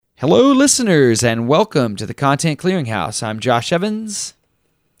Hello, listeners, and welcome to the Content Clearinghouse. I'm Josh Evans.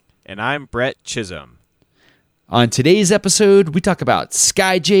 And I'm Brett Chisholm. On today's episode, we talk about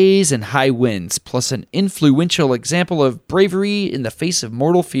sky jays and high winds, plus an influential example of bravery in the face of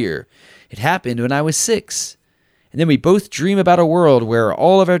mortal fear. It happened when I was 6. And then we both dream about a world where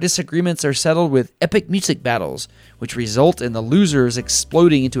all of our disagreements are settled with epic music battles, which result in the losers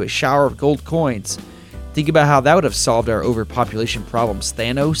exploding into a shower of gold coins. Think about how that would have solved our overpopulation problems,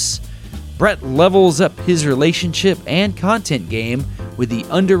 Thanos. Brett levels up his relationship and content game with the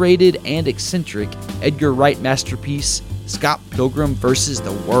underrated and eccentric Edgar Wright masterpiece, Scott Pilgrim vs.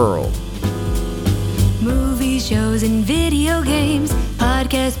 the World. Movies, shows, and video games,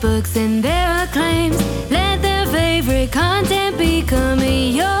 podcast, books, and their acclaims. Let their favorite content become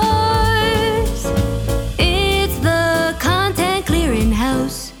yours. It's the Content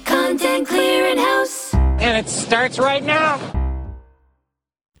Clearinghouse. Content Clearinghouse. And it starts right now.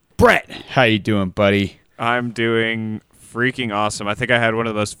 Brett, how you doing, buddy? I'm doing freaking awesome. I think I had one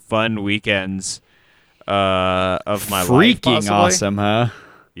of the most fun weekends of my life. Freaking awesome, huh?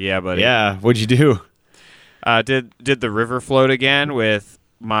 Yeah, buddy. Yeah, what'd you do? Did the river float again with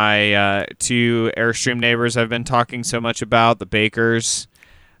my two Airstream neighbors I've been talking so much about, the Bakers.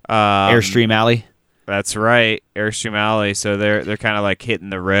 Airstream Alley? That's right, Airstream Alley. So they're kind of like hitting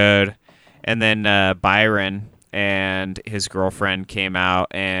the road. And then Byron and his girlfriend came out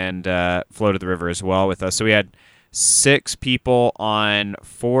and floated the river as well with us. So we had 6 people on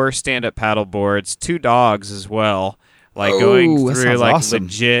 4 stand-up paddle boards, 2 dogs as well, going through like awesome.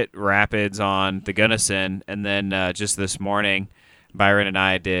 Legit rapids on the Gunnison. And then just this morning, Byron and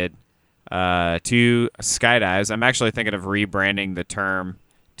I did 2 skydives. I'm actually thinking of rebranding the term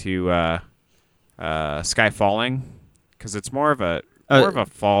to sky falling because it's more of a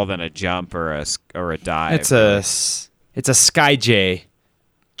fall than a jump or a dive. It's a sky jay.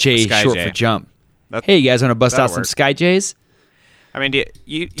 Jay short for jump. Hey, you guys want to bust out some sky jays? I mean,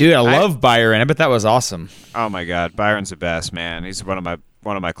 dude, I love Byron. I bet that was awesome. Oh my God, Byron's the best, man. He's one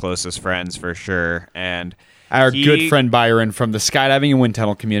of my closest friends for sure, and our good friend Byron from the skydiving and wind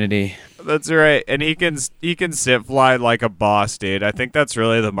tunnel community. That's right, and he can sit fly like a boss, dude. I think that's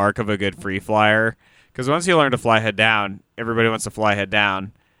really the mark of a good free flyer. Because once you learn to fly head down, everybody wants to fly head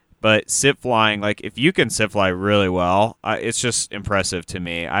down. But sit flying, like if you can sit fly really well, it's just impressive to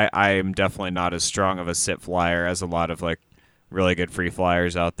me. I am definitely not as strong of a sit flyer as a lot of like really good free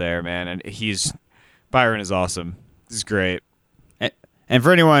flyers out there, man. And Byron is awesome. He's great. And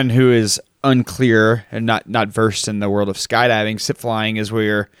for anyone who is unclear and not versed in the world of skydiving, sit flying is where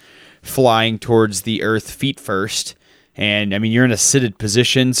you're flying towards the earth feet first. And, I mean, you're in a seated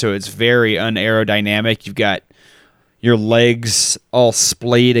position, so it's very unaerodynamic. You've got your legs all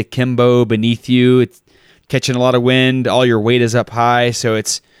splayed akimbo beneath you. It's catching a lot of wind. All your weight is up high, so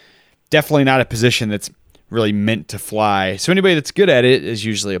it's definitely not a position that's really meant to fly. So anybody that's good at it is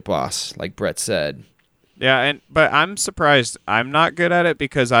usually a boss, like Brett said. Yeah, but I'm surprised I'm not good at it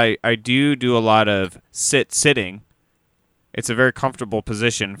because I do a lot of sitting. It's a very comfortable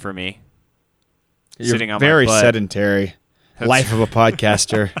position for me. You're sitting on very my butt. Sedentary. Life of a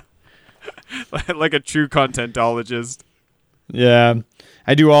podcaster. Like a true contentologist. Yeah.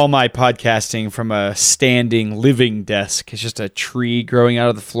 I do all my podcasting from a standing living desk. It's just a tree growing out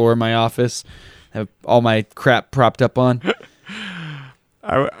of the floor of my office. I have all my crap propped up on.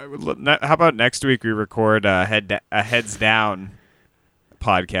 How about next week we record a heads down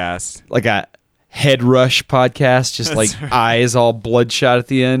podcast? Like a head rush podcast, just like eyes all bloodshot at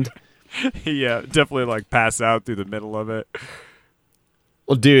the end. Yeah, definitely like pass out through the middle of it.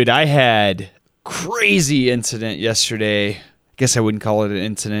 Well, dude, I had crazy incident yesterday. I guess I wouldn't call it an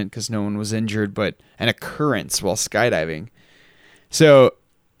incident because no one was injured, but an occurrence while skydiving. So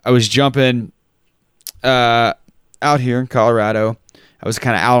I was jumping out here in Colorado. I was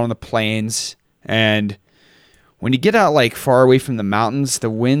kind of out on the plains, and when you get out like far away from the mountains, the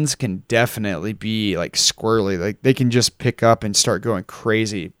winds can definitely be like squirrely. Like they can just pick up and start going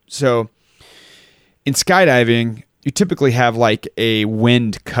crazy. So in skydiving, you typically have like a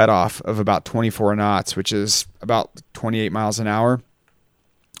wind cutoff of about 24 knots, which is about 28 miles an hour.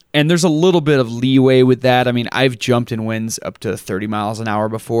 And there's a little bit of leeway with that. I mean, I've jumped in winds up to 30 miles an hour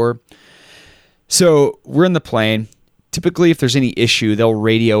before. So we're in the plane. Typically, if there's any issue, they'll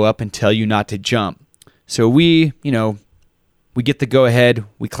radio up and tell you not to jump. So we get the go-ahead.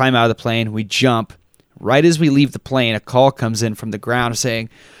 We climb out of the plane. We jump. Right as we leave the plane, a call comes in from the ground saying,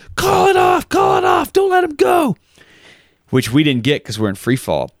 call it off, don't let him go, which we didn't get because we're in free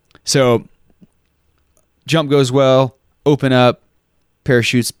fall. So jump goes well, open up,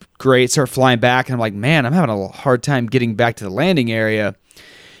 parachutes great, start flying back, and I'm like, man, I'm having a hard time getting back to the landing area.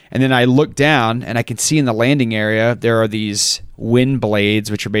 And then I look down and I can see in the landing area there are these wind blades,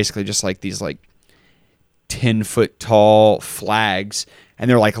 which are basically just like these like 10-foot tall flags, and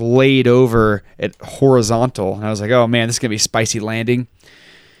they're like laid over at horizontal. And I was like, oh man, this is gonna be a spicy landing.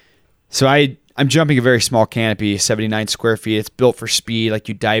 So I'm jumping a very small canopy, 79 square feet. It's built for speed. Like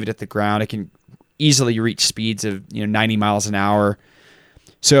you dive it at the ground, it can easily reach speeds of 90 miles an hour.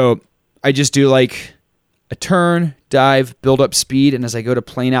 So I just do like a turn, dive, build up speed, and as I go to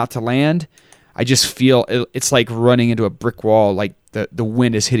plane out to land, I just feel it's like running into a brick wall. Like the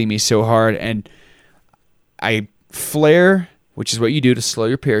wind is hitting me so hard, and I flare, which is what you do to slow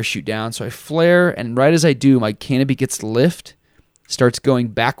your parachute down. So I flare, and right as I do, my canopy gets lift, starts going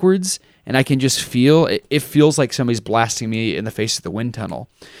backwards, and I can just feel it feels like somebody's blasting me in the face of the wind tunnel.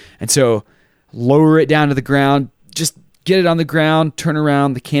 And so lower it down to the ground, just get it on the ground, turn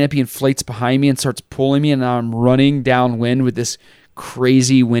around, the canopy inflates behind me and starts pulling me, and now I'm running downwind with this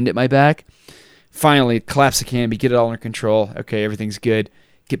crazy wind at my back. Finally, collapse the canopy, get it all under control. Okay, everything's good.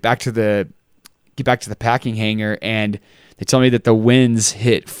 Get back to the packing hangar, and they tell me that the winds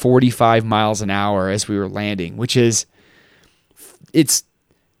hit 45 miles an hour as we were landing, which is it's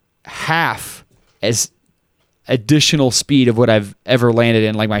half as additional speed of what I've ever landed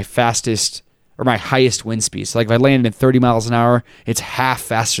in, like my fastest or my highest wind speed. So like if I landed in 30 miles an hour, it's half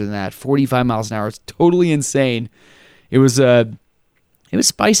faster than that. 45 miles an hour. It's totally insane. It was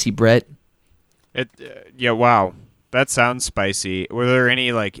spicy, Brett. Yeah, wow. That sounds spicy. Were there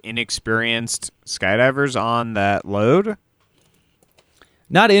any like inexperienced skydivers on that load?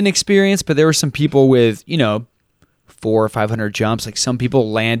 Not inexperienced, but there were some people with, 400 or 500 jumps. Like some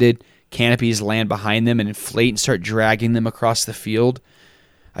people landed, canopies land behind them and inflate and start dragging them across the field.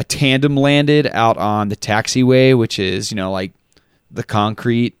 A tandem landed out on the taxiway, which is, like the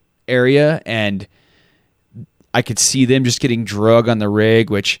concrete area, and I could see them just getting drug on the rig,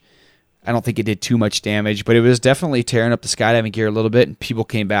 which I don't think it did too much damage, but it was definitely tearing up the skydiving gear a little bit, and people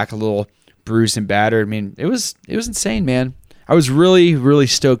came back a little bruised and battered. I mean, it was insane, man. I was really, really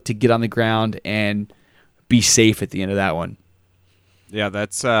stoked to get on the ground and be safe at the end of that one. Yeah,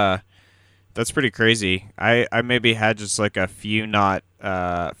 that's pretty crazy. I maybe had just like a few knots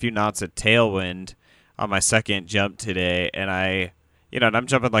of tailwind on my second jump today, and I'm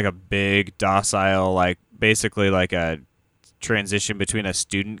jumping like a big docile, like basically like a transition between a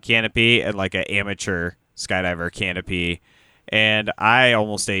student canopy and like an amateur skydiver canopy, and I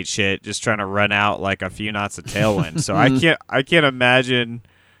almost ate shit just trying to run out like a few knots of tailwind. So I can't imagine.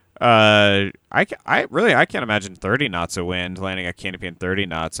 I can't imagine 30 knots of wind landing a canopy in 30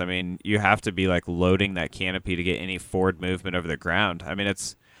 knots. I mean, you have to be like loading that canopy to get any forward movement over the ground. I mean,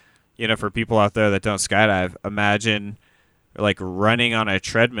 it's, for people out there that don't skydive, imagine like running on a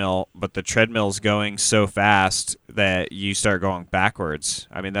treadmill, but the treadmill's going so fast that you start going backwards.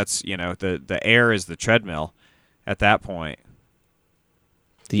 I mean, that's, the air is the treadmill at that point.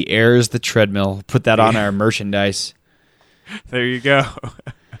 The air is the treadmill. Put that on our merchandise. There you go.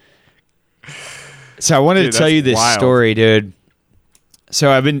 So I wanted to tell you this story, dude.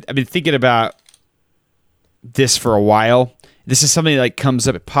 So I've been thinking about this for a while. This is something that like comes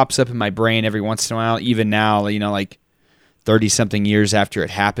up, it pops up in my brain every once in a while, even now, like 30-something years after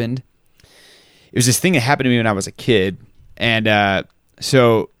it happened. It was this thing that happened to me when I was a kid. And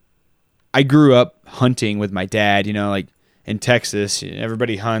so I grew up hunting with my dad, like in Texas.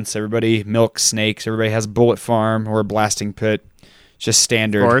 Everybody hunts, everybody milks snakes, everybody has a bullet farm or a blasting pit. Just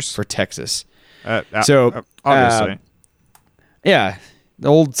standard for Texas. Obviously. Yeah, the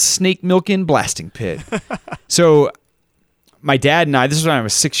old snake milking blasting pit. So my dad and I, this is when I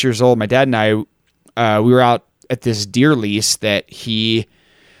was 6 years old, my dad and I, we were out at this deer lease that he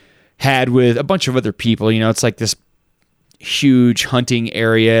had with a bunch of other people. It's like this huge hunting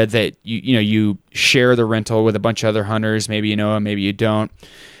area that you share the rental with a bunch of other hunters. Maybe you know them, maybe you don't.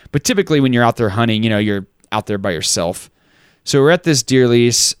 But typically when you're out there hunting, you're out there by yourself. So we're at this deer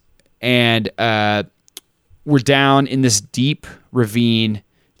lease, and we're down in this deep ravine.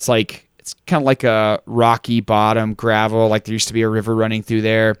 It's kind of like a rocky bottom, gravel, like there used to be a river running through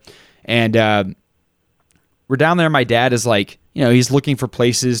there. And we're down there. My dad is like, he's looking for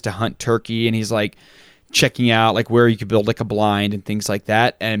places to hunt turkey, and he's like checking out like where you could build like a blind and things like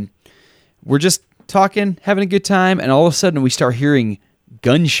that. And we're just talking, having a good time, and all of a sudden we start hearing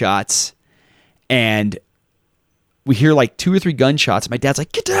gunshots, and we hear like 2 or 3 gunshots. My dad's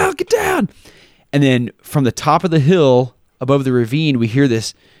like, get down, get down. And then from the top of the hill above the ravine, we hear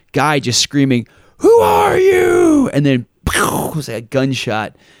this guy just screaming, who are you? And then it was a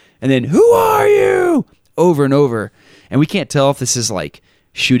gunshot. And then, who are you? Over and over. And we can't tell if this is like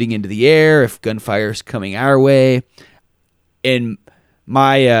shooting into the air, if gunfire is coming our way. And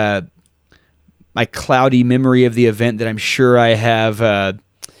my my cloudy memory of the event that I'm sure I have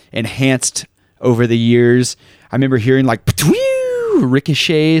enhanced over the years. I remember hearing like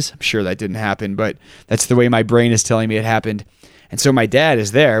ricochets. I'm sure that didn't happen, but that's the way my brain is telling me it happened. And so my dad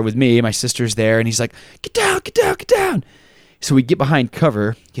is there with me, my sister's there, and he's like, get down, get down, get down. So we get behind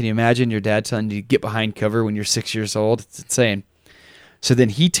cover. Can you imagine your dad telling you to get behind cover when you're 6 years old? It's insane. So then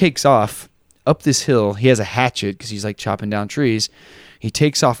he takes off up this hill. He has a hatchet because he's like chopping down trees. He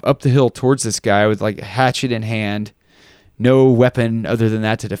takes off up the hill towards this guy with like a hatchet in hand, no weapon other than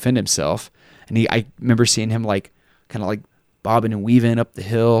that to defend himself. And I remember seeing him like kind of like bobbing and weaving up the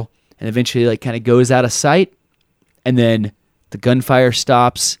hill, and eventually like kind of goes out of sight. And then the gunfire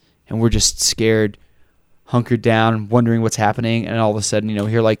stops, and we're just scared, hunkered down, wondering what's happening. And all of a sudden,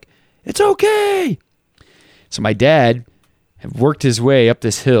 we hear like, "It's okay." So my dad had worked his way up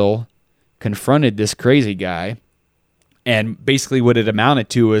this hill, confronted this crazy guy, and basically what it amounted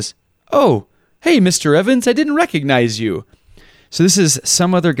to was, "Oh, hey, Mr. Evans, I didn't recognize you." So this is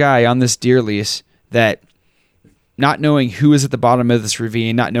some other guy on this deer lease that, not knowing who is at the bottom of this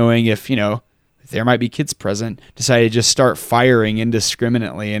ravine, not knowing if there might be kids present, decided to just start firing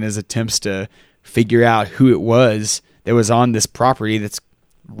indiscriminately in his attempts to figure out who it was that was on this property that's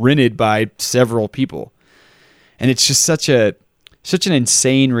rented by several people. And it's just such an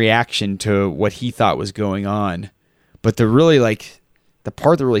insane reaction to what he thought was going on. But the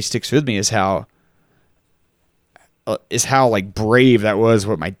part that really sticks with me is how like brave that was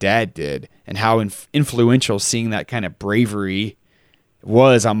what my dad did, and how influential seeing that kind of bravery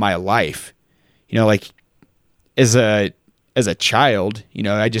was on my life. Like as a child,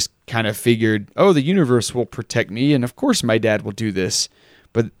 I just kind of figured, oh, the universe will protect me, and of course my dad will do this.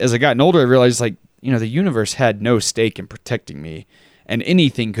 But as I gotten older, I realized the universe had no stake in protecting me, and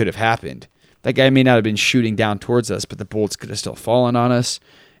anything could have happened. That guy may not have been shooting down towards us, but the bullets could have still fallen on us,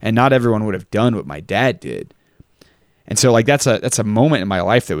 and not everyone would have done what my dad did. And so that's a moment in my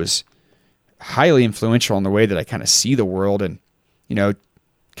life that was highly influential in the way that I kind of see the world, and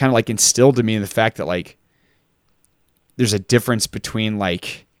kind of like instilled in me in the fact that there's a difference between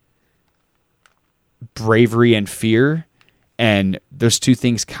bravery and fear, and those two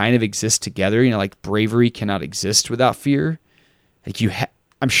things kind of exist together. Bravery cannot exist without fear.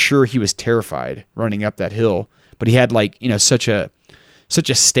 I'm sure he was terrified running up that hill, but he had such a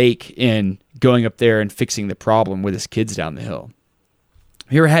stake in going up there and fixing the problem with his kids down the hill.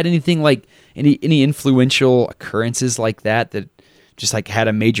 Have you ever had anything any influential occurrences like that just had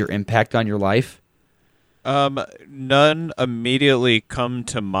a major impact on your life? None immediately come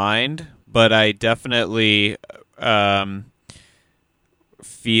to mind, but I definitely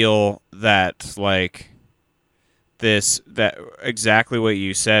feel that that exactly what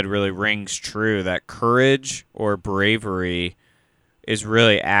you said really rings true, that courage or bravery is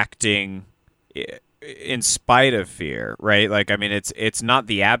really acting in spite of fear, right? It's not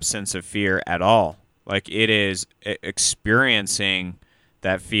the absence of fear at all. It is experiencing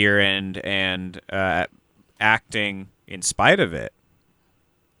that fear and acting in spite of it.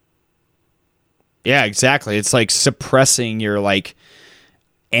 Yeah, exactly. It's like suppressing your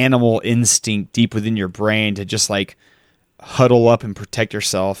animal instinct deep within your brain to just huddle up and protect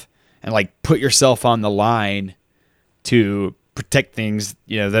yourself, and put yourself on the line to protect things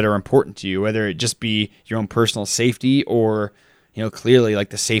that are important to you, whether it just be your own personal safety or clearly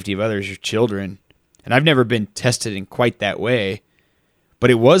the safety of others, your children. And I've never been tested in quite that way,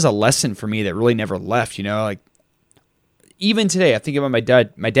 but it was a lesson for me that really never left. Even today, I think about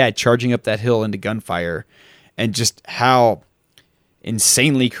my dad charging up that hill into gunfire, and just how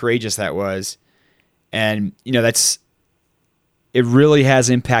insanely courageous that was. And it really has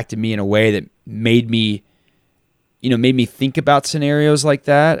impacted me in a way that made me think about scenarios like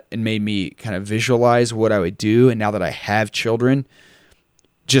that, and made me kind of visualize what I would do. And now that I have children,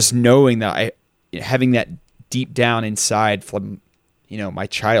 just knowing that having that deep down inside from my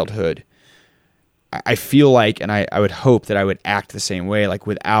childhood, I feel and I would hope that I would act the same way,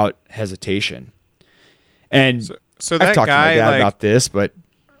 without hesitation. And so I've that talked guy, to my dad about this, but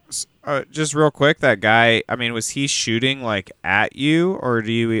just real quick, that guy, was he shooting at you, or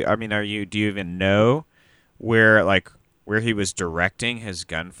do you even know where he was directing his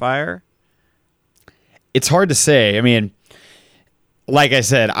gunfire? It's hard to say. Like I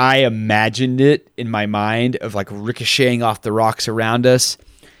said, I imagined it in my mind of ricocheting off the rocks around us.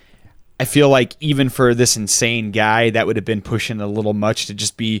 I feel even for this insane guy, that would have been pushing a little much to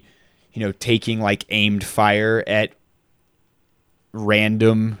just be, taking aimed fire at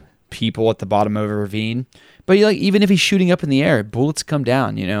random people at the bottom of a ravine. But even if he's shooting up in the air, bullets come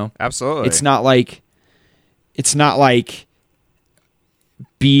down, Absolutely. It's not like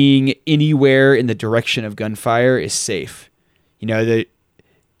being anywhere in the direction of gunfire is safe. You know, that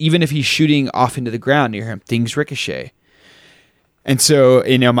even if he's shooting off into the ground near him, things ricochet. And so,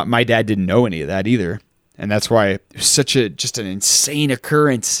 you know, my dad didn't know any of that either. And that's why it was just an insane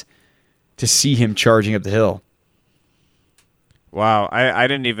occurrence to see him charging up the hill. Wow, I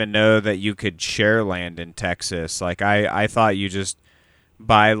didn't even know that you could share land in Texas. Like I thought you just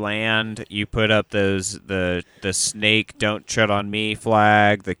buy land, you put up the snake don't tread on me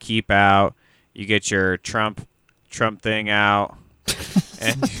flag, the keep out, you get your Trump thing out,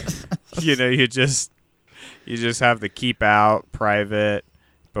 and you know you just have the keep out private,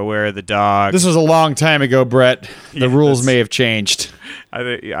 beware the dog. This was a long time ago, Brett. The Yeah, rules may have changed.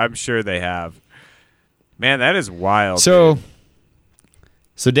 I'm sure they have. Man, that is wild. So, dude.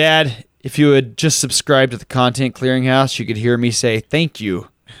 so Dad, if you would just subscribe to the Content Clearinghouse, you could hear me say thank you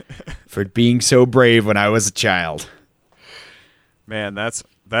for being so brave when I was a child. Man, that's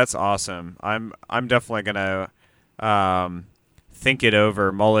awesome. I'm definitely gonna think it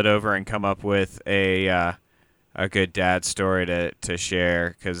over, mull it over, and come up with a good dad story to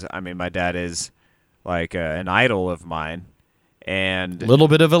share. Because I mean, my dad is like an idol of mine, and A little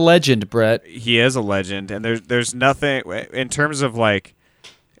bit of a legend, Brett. he is a legend. And there's nothing in terms of like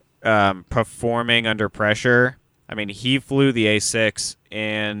performing under pressure. I mean, he flew the A-6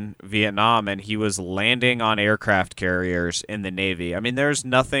 in Vietnam, and he was landing on aircraft carriers in the Navy. I mean, there's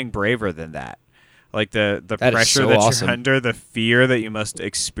nothing braver than that. Like the That is pressure so that awesome. you're under, the fear that you must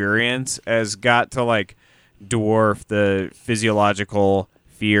experience has got to like dwarf the physiological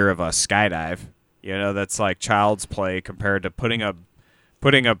fear of a skydive. You know, that's like child's play compared to putting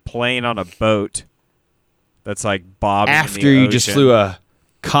a plane on a boat that's like bobbing in After the you ocean. just flew a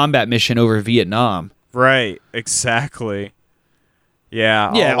combat mission over Vietnam. Right, exactly.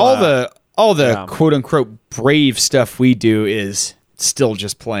 Yeah. Yeah, I'll, all the yeah. quote unquote brave stuff we do is still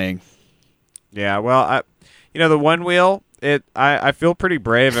just playing. Yeah, well, the one wheel, I feel pretty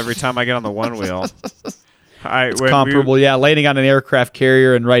brave every time I get on the one wheel. It's comparable, yeah. Landing on an aircraft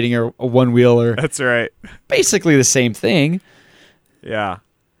carrier and riding a one wheeler, That's right. basically the same thing. Yeah.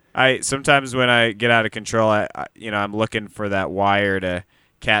 Sometimes when I get out of control, I'm looking for that wire to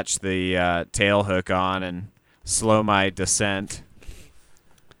catch the tail hook on and slow my descent.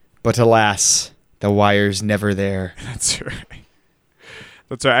 But alas, the wire's never there. That's right.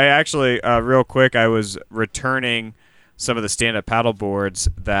 That's right. I actually, real quick, I was returning some of the stand-up paddle boards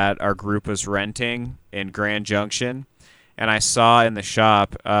that our group was renting in Grand Junction, and I saw in the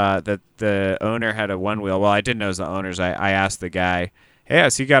shop that the owner had a one-wheel. Well, I didn't know it was the owner's. I asked the guy, hey, I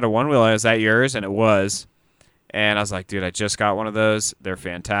see you got a one-wheel. Is that yours? And it was. And I was like, dude, I just got one of those. They're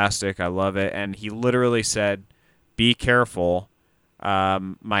fantastic. I love it. And he literally said, be careful.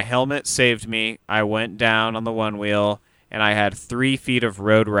 My helmet saved me. I went down on the one wheel, and I had 3 feet of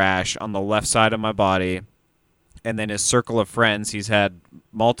road rash on the left side of my body. And then his circle of friends, he's had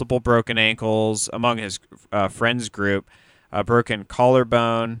multiple broken ankles among his friends group, a broken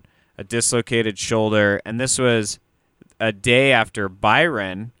collarbone, a dislocated shoulder. And this was a day after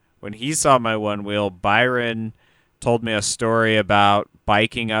Byron, when he saw my one wheel. Byron told me a story about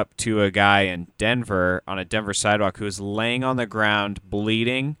biking up to a guy in Denver on a Denver sidewalk who was laying on the ground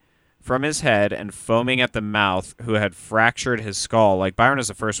bleeding from his head and foaming at the mouth, who had fractured his skull. Like, Byron was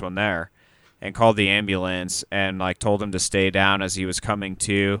the first one there, and called the ambulance and like told him to stay down as he was coming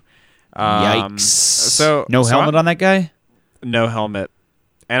to. Yikes. So no helmet I'm- on that guy? No helmet.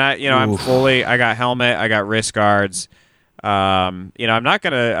 And I'm Oof. I got helmet, I got wrist guards. I'm not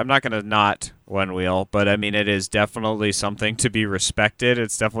gonna not one wheel, but I mean, it is definitely something to be respected.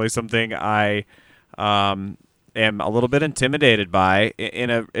 It's definitely something I am a little bit intimidated by in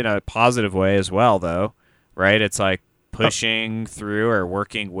a positive way as well, though. Right? It's like pushing through or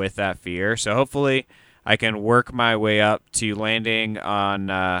working with that fear. So hopefully I can work my way up to landing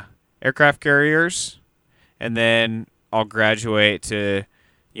on aircraft carriers, and then I'll graduate to,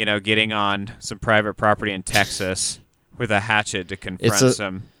 getting on some private property in Texas with a hatchet to confront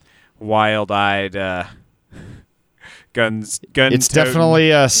some wild-eyed guns. It's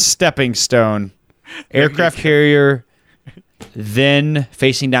definitely a stepping stone. Aircraft carrier, then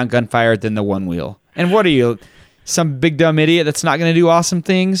facing down gunfire, then the one wheel. And what are you, some big dumb idiot that's not going to do awesome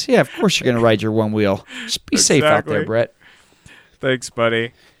things? Yeah, of course you're going to ride your one wheel. Just be safe out there, Exactly. Brett. Thanks,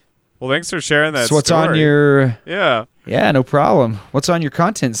 buddy. Well, thanks for sharing that. So what's story. on your... Yeah. Yeah, no problem. What's on your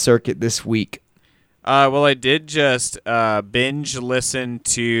content circuit this week? Well, I did just binge listen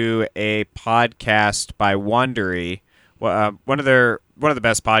to a podcast by Wandery. One of the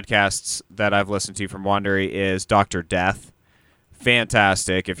best podcasts that I've listened to from Wandery is Dr. Death.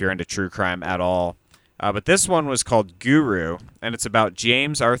 Fantastic if you're into true crime at all. But this one was called Guru, and it's about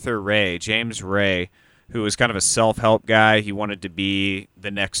James Ray, who was kind of a self-help guy. He wanted to be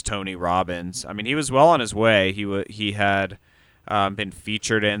the next Tony Robbins. I mean, he was well on his way. He had been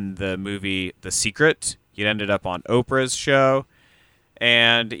featured in the movie The Secret. He'd ended up on Oprah's show,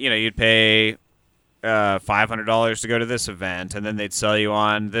 and you'd pay $500 to go to this event, and then they'd sell you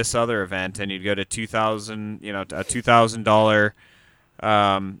on this other event, and you'd go to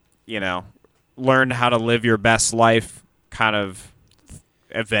 $2,000, learn how to live your best life kind of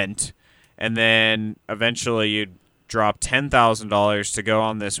event, and then eventually you'd drop $10,000 to go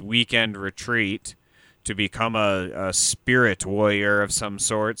on this weekend retreat to become a spirit warrior of some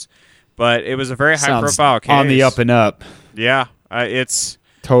sorts. But it was a very high-profile case. On the up and up. Yeah, it's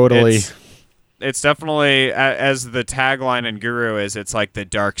totally. It's definitely, as the tagline in Guru is, it's like the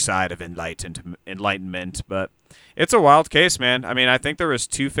dark side of enlightenment. But it's a wild case, man. I mean, I think there was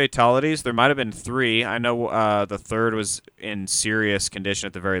 2 fatalities. There might have been 3. I know the third was in serious condition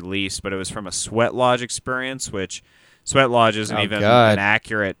at the very least, but it was from a sweat lodge experience, which sweat lodge isn't even an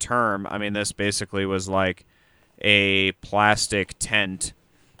accurate term. I mean, this basically was like a plastic tent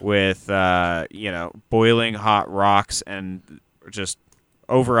with, boiling hot rocks and just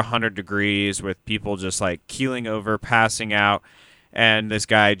over 100 degrees with people just like keeling over, passing out. And this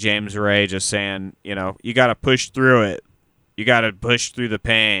guy, James Ray, just saying, you got to push through it. You got to push through the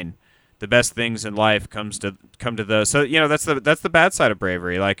pain. The best things in life come to those. So, that's the bad side of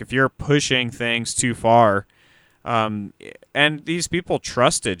bravery. Like if you're pushing things too far, and these people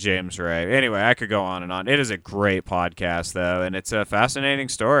trusted James Ray. Anyway, I could go on and on. It is a great podcast though. And it's a fascinating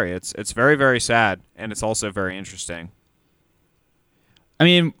story. It's very, very sad. And it's also very interesting. I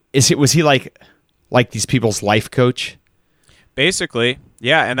mean, was he like these people's life coach? Basically,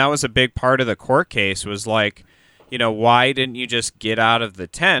 yeah, and that was a big part of the court case was like, why didn't you just get out of the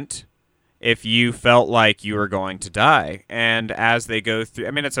tent if you felt like you were going to die? And as they go through,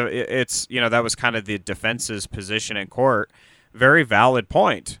 I mean, it's that was kind of the defense's position in court. Very valid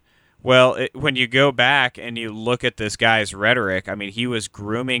point. Well, when you go back and you look at this guy's rhetoric, I mean, he was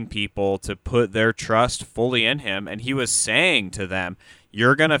grooming people to put their trust fully in him, and he was saying to them,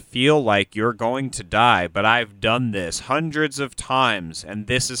 you're going to feel like you're going to die, but I've done this hundreds of times, and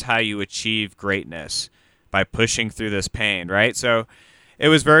this is how you achieve greatness, by pushing through this pain, right? So it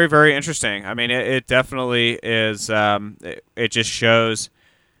was very, very interesting. I mean, it definitely is, it just shows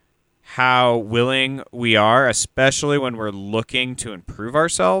how willing we are, especially when we're looking to improve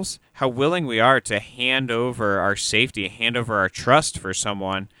ourselves, how willing we are to hand over our safety, hand over our trust for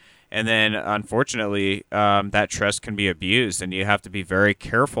someone. And then, unfortunately, that trust can be abused, and you have to be very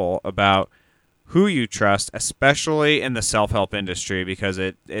careful about who you trust, especially in the self-help industry, because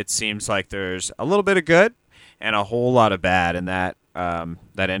it seems like there's a little bit of good and a whole lot of bad in that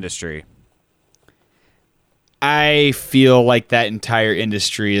industry. I feel like that entire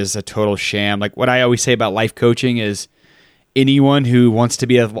industry is a total sham. Like what I always say about life coaching is anyone who wants to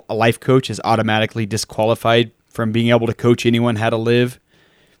be a life coach is automatically disqualified from being able to coach anyone how to live.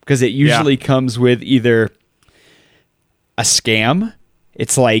 Because it usually comes with either a scam.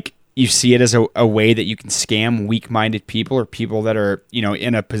 It's like you see it as a way that you can scam weak-minded people or people that are,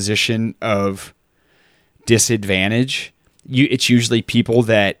 in a position of disadvantage. It's usually people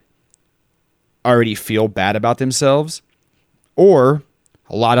that already feel bad about themselves. Or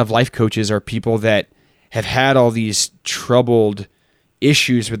a lot of life coaches are people that have had all these troubled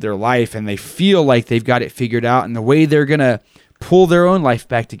issues with their life and they feel like they've got it figured out, and the way they're going to pull their own life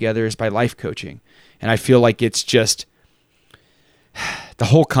back together is by life coaching. And I feel like it's just, the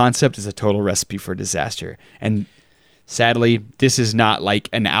whole concept is a total recipe for disaster. And sadly, this is not like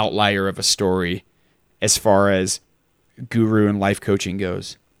an outlier of a story as far as guru and life coaching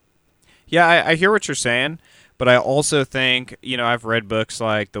goes. Yeah, I hear what you're saying, but I also think, I've read books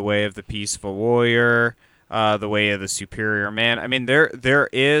like The Way of the Peaceful Warrior, The Way of the Superior Man. I mean, there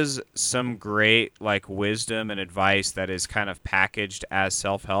is some great wisdom and advice that is kind of packaged as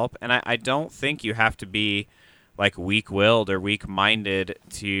self-help, and I don't think you have to be weak-willed or weak-minded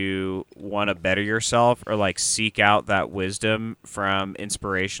to want to better yourself or seek out that wisdom from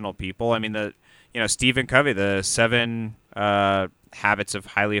inspirational people. I mean, Stephen Covey, the 7 Habits of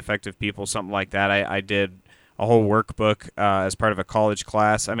Highly Effective People, something like that. I did a whole workbook as part of a college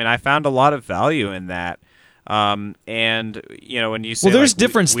class. I mean, I found a lot of value in that. And when you say there's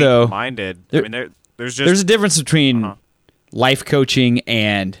difference though. Minded, I mean, there's a difference between life coaching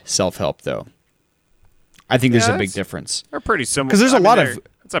and self-help though. I think there's a big difference. They're pretty similar because there's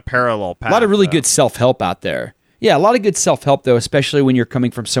it's a parallel path. A lot of really good self-help out there. Yeah, a lot of good self-help though, especially when you're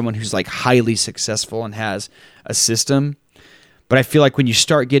coming from someone who's highly successful and has a system. But I feel like when you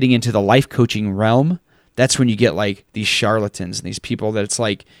start getting into the life coaching realm, that's when you get like these charlatans and these people that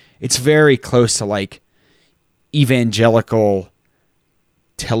it's very close to like evangelical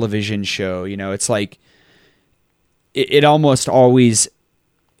television show. It's like it almost always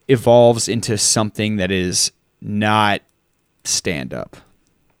evolves into something that is not stand up.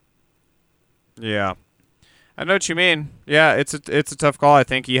 Yeah. I know what you mean. Yeah, it's a tough call. I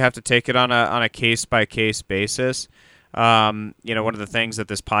think you have to take it on a case by case basis. One of the things that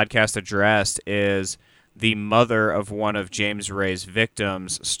this podcast addressed is the mother of one of James Ray's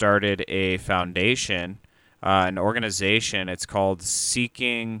victims started a foundation, an organization. It's called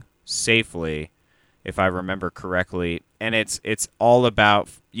Seeking Safely, if I remember correctly, and it's all about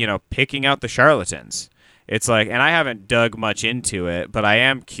picking out the charlatans. It's like, and I haven't dug much into it, but I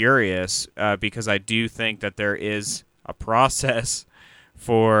am curious because I do think that there is a process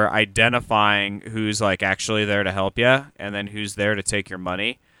for identifying who's like actually there to help you and then who's there to take your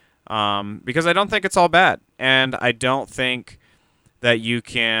money. Because I don't think it's all bad. And I don't think that you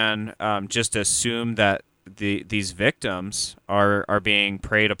can just assume that these victims are being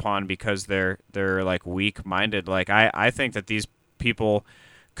preyed upon because they're like weak-minded. Like I think that these people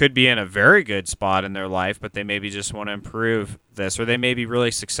could be in a very good spot in their life, but they maybe just want to improve this, or they may be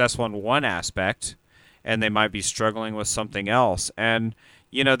really successful in one aspect and they might be struggling with something else. And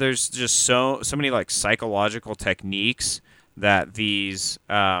there's just so many like psychological techniques that these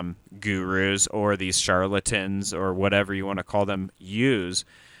gurus or these charlatans or whatever you want to call them use,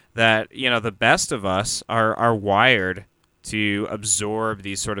 that the best of us are wired to absorb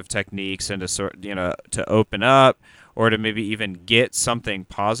these sort of techniques and to open up, or to maybe even get something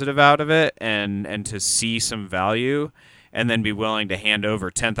positive out of it and to see some value, and then be willing to hand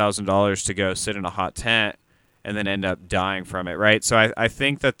over $10,000 to go sit in a hot tent and then end up dying from it, right? So I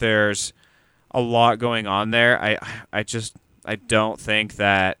think that there's a lot going on there. I don't think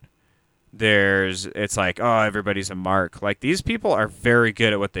that it's like, oh, everybody's a mark. Like, these people are very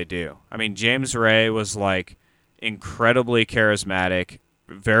good at what they do. I mean, James Ray was like incredibly charismatic,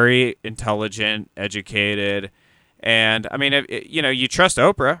 very intelligent, educated. And I mean, you trust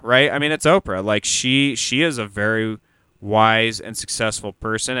Oprah, right? I mean, it's Oprah. Like, she is a very wise and successful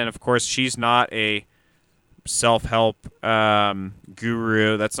person. And of course, she's not a self-help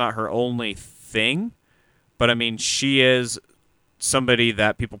guru. That's not her only thing. But I mean, she is somebody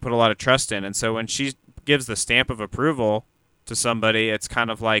that people put a lot of trust in. And so when she gives the stamp of approval to somebody, it's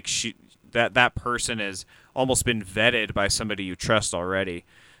kind of like that person has almost been vetted by somebody you trust already.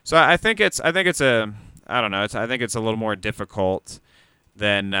 So I think it's a little more difficult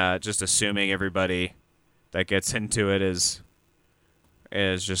than just assuming everybody that gets into it is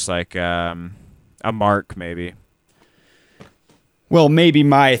just like a mark, maybe. Well, maybe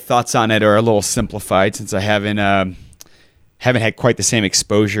my thoughts on it are a little simplified since I haven't had quite the same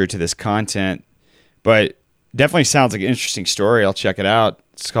exposure to this content, but definitely sounds like an interesting story. I'll check it out.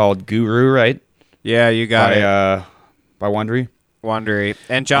 It's called Guru, right? Yeah, you got it. By Wondery. Wondery.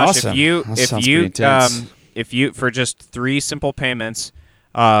 And Josh, Awesome. if you for just 3 simple payments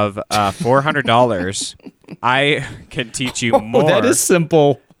of $400, I can teach you more. That is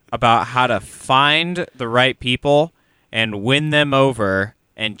simple. About how to find the right people and win them over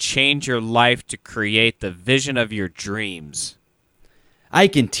and change your life to create the vision of your dreams. I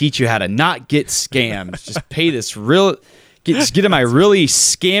can teach you how to not get scammed. Just pay this get in my really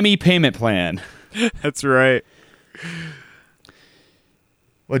scammy payment plan. That's right.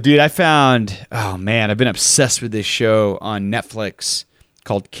 Well, dude, I've been obsessed with this show on Netflix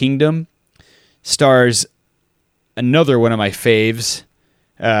called Kingdom. Stars another one of my faves,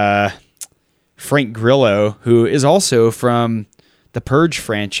 Frank Grillo, who is also from the Purge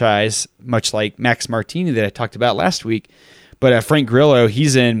franchise, much like Max Martini that I talked about last week. But Frank Grillo,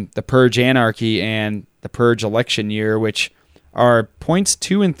 he's in the Purge Anarchy and the Purge Election Year, which are points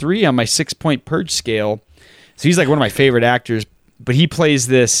 2 and 3 on my 6-point Purge scale. So he's like one of my favorite actors. But he plays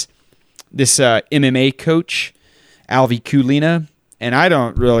this MMA coach, Alvi Kulina, and I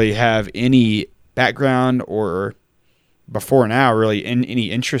don't really have any background or before now really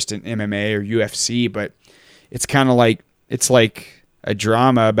any interest in MMA or UFC, but it's kind of like a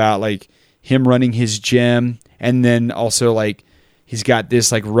drama about like him running his gym, and then also like he's got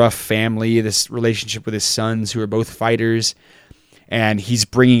this like rough family, this relationship with his sons who are both fighters, and he's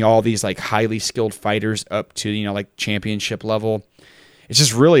bringing all these like highly skilled fighters up to like championship level. It's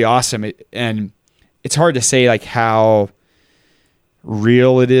just really awesome, and it's hard to say like how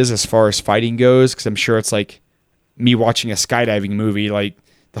real it is as far as fighting goes, because I'm sure it's like me watching a skydiving movie, like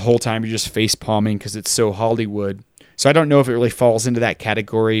the whole time you're just face palming because it's so Hollywood. So I don't know if it really falls into that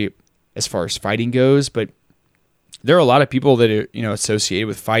category as far as fighting goes, but there are a lot of people that are associated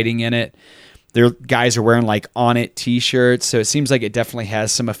with fighting in it. Their guys are wearing like On It t-shirts, so it seems like it definitely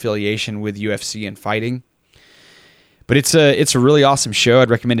has some affiliation with UFC and fighting. But it's a really awesome show. I'd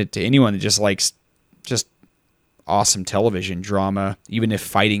recommend it to anyone that just likes just awesome television drama, even if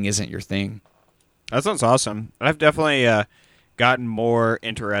fighting isn't your thing. That sounds awesome. I've definitely gotten more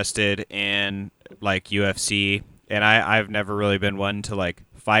interested in like UFC, and I've never really been one to like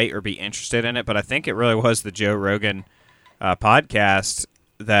fight or be interested in it, but I think it really was the Joe Rogan podcast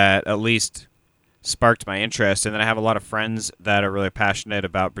that at least sparked my interest. And then I have a lot of friends that are really passionate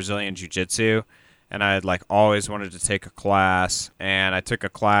about Brazilian Jiu-Jitsu, and I had like always wanted to take a class, and I took a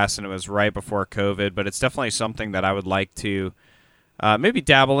class, and it was right before COVID, but it's definitely something that I would like to maybe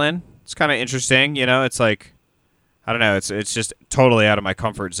dabble in. It's kind of interesting, you know. It's like, I don't know, it's just totally out of my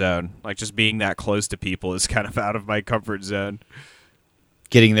comfort zone. Like just being that close to people is kind of out of my comfort zone.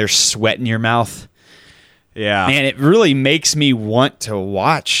 Getting their sweat in your mouth. Yeah. Man, it really makes me want to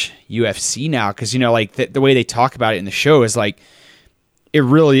watch UFC now because, you know, like the way they talk about it in the show is like, it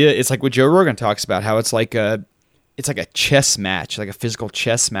really is. It's like what Joe Rogan talks about, how it's like a chess match, like a physical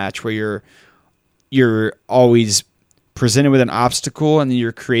chess match where you're always presented with an obstacle and then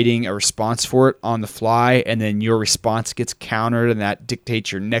you're creating a response for it on the fly, and then your response gets countered and that dictates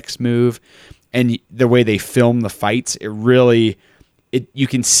your next move. And the way they film the fights, you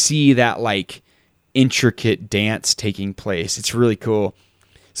can see that like intricate dance taking place. It's really cool.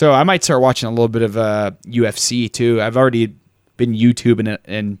 So I might start watching a little bit of UFC too. I've already been YouTubing it,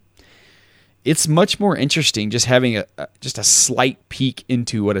 and it's much more interesting just having a slight peek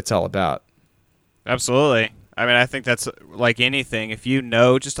into what it's all about. Absolutely. I mean, I think that's like anything. If you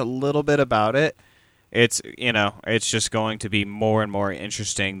know just a little bit about it, it's just going to be more and more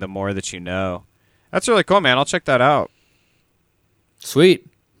interesting the more that you know. That's really cool, man. I'll check that out. Sweet.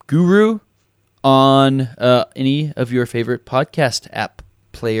 Guru on any of your favorite podcast app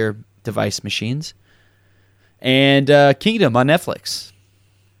player device machines. And Kingdom on Netflix.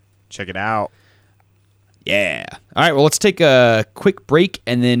 Check it out. Yeah. All right, well, let's take a quick break,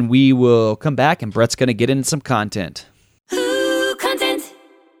 and then we will come back, and Brett's going to get into some content. Ooh, content.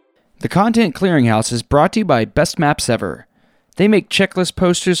 The Content Clearinghouse is brought to you by Best Maps Ever. They make checklist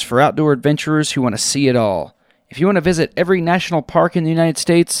posters for outdoor adventurers who want to see it all. If you want to visit every national park in the United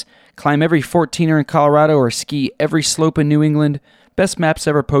States, climb every 14er in Colorado, or ski every slope in New England, Best Maps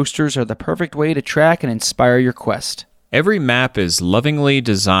Ever posters are the perfect way to track and inspire your quest. Every map is lovingly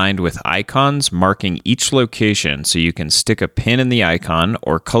designed with icons marking each location, so you can stick a pin in the icon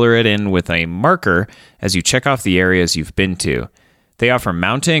or color it in with a marker as you check off the areas you've been to. They offer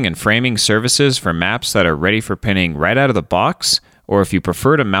mounting and framing services for maps that are ready for pinning right out of the box, or if you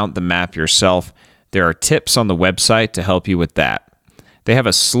prefer to mount the map yourself, there are tips on the website to help you with that. They have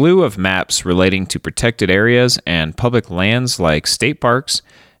a slew of maps relating to protected areas and public lands like state parks,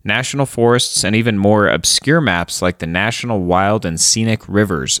 national forests, and even more obscure maps like the National Wild and Scenic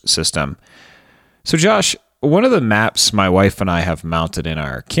Rivers system. So Josh, one of the maps my wife and I have mounted in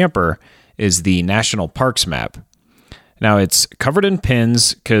our camper is the National Parks map. Now it's covered in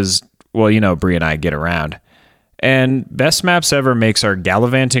pins because, well, you know, Bree and I get around. And Best Maps Ever makes our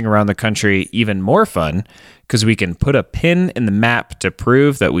gallivanting around the country even more fun because we can put a pin in the map to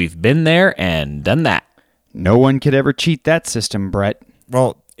prove that we've been there and done that. No one could ever cheat that system, Brett.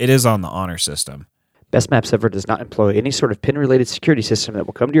 Well, it is on the honor system. Best Maps Ever does not employ any sort of pin-related security system that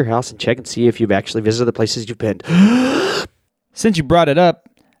will come to your house and check and see if you've actually visited the places you've pinned. Since you brought it up,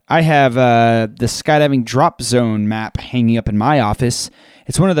 I have the skydiving drop zone map hanging up in my office.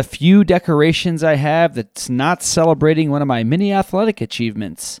 It's one of the few decorations I have that's not celebrating one of my many athletic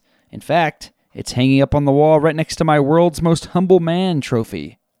achievements. In fact, it's hanging up on the wall right next to my World's Most Humble Man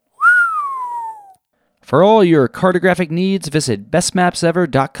trophy. For all your cartographic needs, visit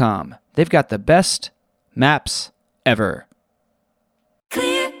bestmapsever.com. They've got the best maps ever.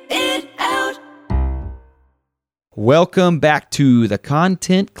 Clear it out. Welcome back to the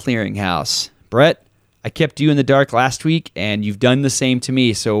Content Clearinghouse. Brett, I kept you in the dark last week, and you've done the same to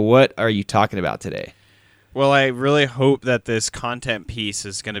me, so what are you talking about today? Well, I really hope that this content piece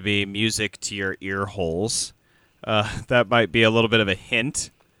is going to be music to your ear holes. That might be a little bit of a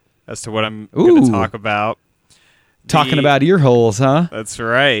hint as to what I'm going to talk about. Talking about ear holes, huh? That's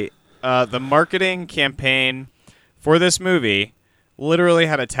right. The marketing campaign for this movie literally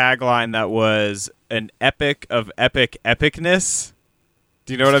had a tagline that was an epic of epic epicness.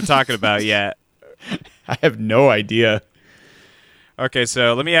 Do you know what I'm talking about yet? I have no idea. Okay,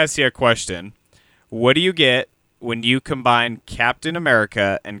 so let me ask you a question. What do you get when you combine Captain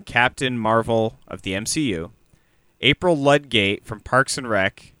America and Captain Marvel of the MCU, April Ludgate from Parks and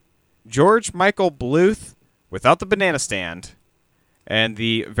Rec, George Michael Bluth without the banana stand, and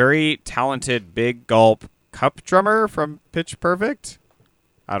the very talented Big Gulp Cup drummer from Pitch Perfect.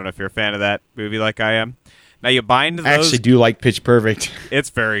 I don't know if you're a fan of that movie like I am. Now you bind those. I actually do like Pitch Perfect. It's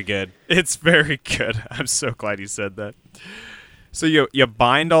very good. It's very good. I'm so glad you said that. So you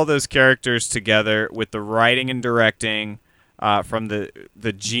bind all those characters together with the writing and directing from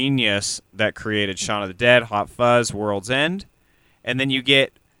the genius that created Shaun of the Dead, Hot Fuzz, World's End, and then you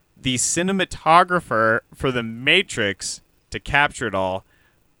get the cinematographer for The Matrix to capture it all.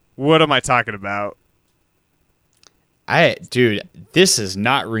 What am I talking about? Dude, this is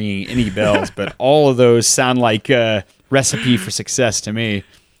not ringing any bells, but all of those sound like a recipe for success to me.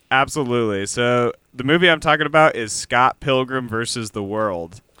 Absolutely. So the movie I'm talking about is Scott Pilgrim versus the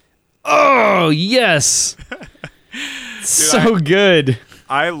World. Oh, yes. So good.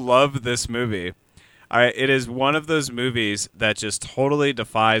 I love this movie. It is one of those movies that just totally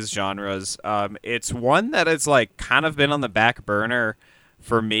defies genres. It's one that has like kind of been on the back burner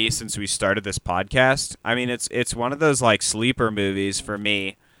for me since we started this podcast. I mean, it's one of those like sleeper movies for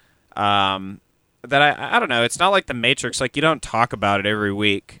me. That I don't know. It's not like The Matrix. Like you don't talk about it every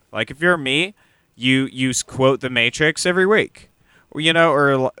week. Like if you're me, you quote The Matrix every week, or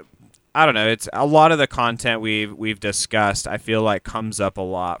I don't know. It's a lot of the content we've discussed. I feel like comes up a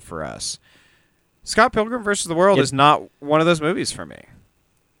lot for us. Scott Pilgrim versus the World is not one of those movies for me.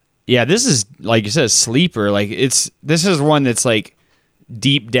 Yeah, this is like you said, a sleeper. Like this is one that's like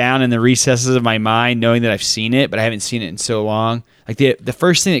deep down in the recesses of my mind, knowing that I've seen it, but I haven't seen it in so long. Like the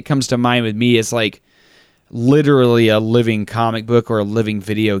first thing that comes to mind with me is like literally a living comic book or a living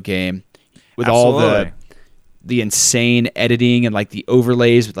video game with Absolutely. all the insane editing and like the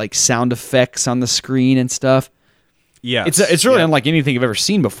overlays with like sound effects on the screen and stuff. Yeah, It's really unlike anything I've ever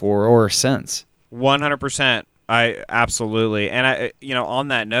seen before or since. 100%. I absolutely. And I on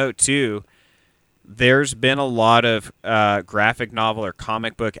that note too, there's been a lot of graphic novel or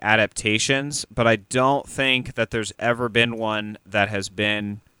comic book adaptations, but I don't think that there's ever been one that has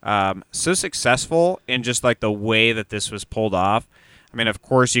been so successful in just like the way that this was pulled off. I mean, of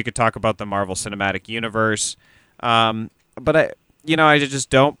course, you could talk about the Marvel Cinematic Universe, but I just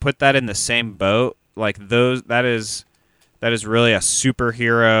don't put that in the same boat. Like that is really a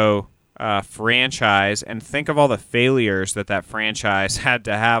superhero franchise, and think of all the failures that franchise had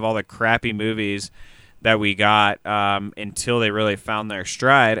to have, all the crappy movies that we got until they really found their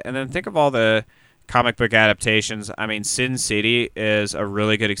stride. And then think of all the comic book adaptations. I mean, Sin City is a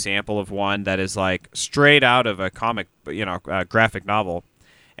really good example of one that is like straight out of a comic, graphic novel.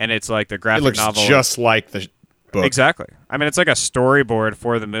 And it's like the graphic novel. Just like the book. Exactly. I mean, it's like a storyboard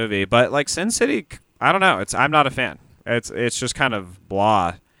for the movie, but like Sin City, I don't know. I'm not a fan. It's just kind of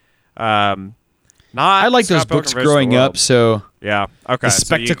blah. I like those books growing up, so yeah. Okay. the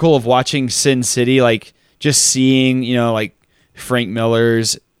spectacle of watching Sin City, like just seeing, like Frank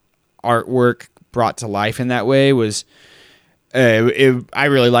Miller's artwork brought to life in that way was, I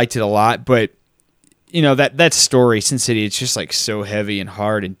really liked it a lot. But that story, Sin City, it's just like so heavy and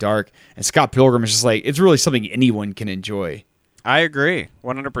hard and dark. And Scott Pilgrim is just like, it's really something anyone can enjoy. I agree,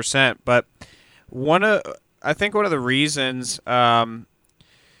 100%. But I think one of the reasons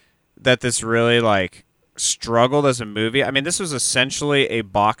that this really like struggled as a movie. I mean, this was essentially a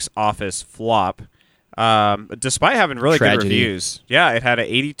box office flop, despite having really good reviews. Yeah, it had an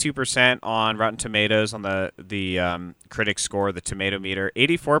 82% on Rotten Tomatoes on the critic score, the tomato meter,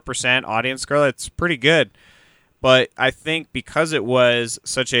 84% audience score. That's pretty good. But I think because it was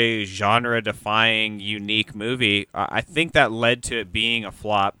such a genre-defying, unique movie, I think that led to it being a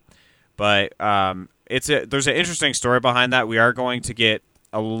flop. But there's an interesting story behind that. We are going to get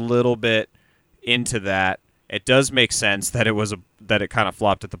a little bit into that. It does make sense that it kind of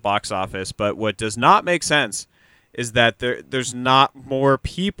flopped at the box office, but what does not make sense is that there's not more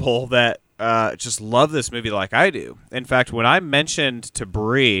people that just love this movie like I do. In fact, when I mentioned to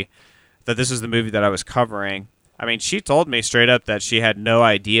Bree that this is the movie that I was covering, I mean, she told me straight up that she had no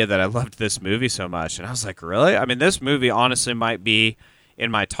idea that I loved this movie so much, and I was like, really? I mean, this movie honestly might be in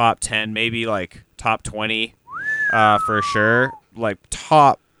my top 10, maybe like top 20 for sure. Like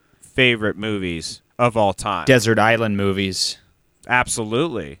top favorite movies of all time. Desert Island movies.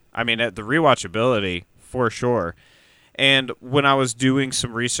 Absolutely. I mean, the rewatchability for sure. And when I was doing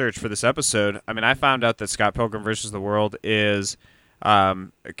some research for this episode, I mean, I found out that Scott Pilgrim vs. the World is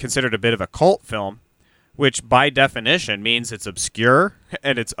considered a bit of a cult film, which by definition means it's obscure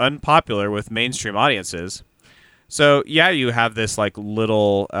and it's unpopular with mainstream audiences. So yeah, you have this like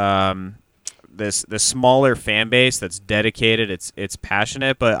little this smaller fan base that's dedicated, it's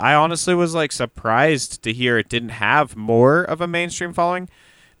passionate, but I honestly was like surprised to hear it didn't have more of a mainstream following,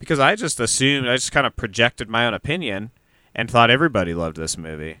 because I just kind of projected my own opinion, and thought everybody loved this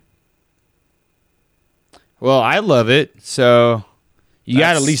movie. Well, I love it, so you got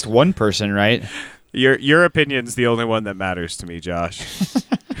at That's- least one person, right? Your opinion's the only one that matters to me, Josh.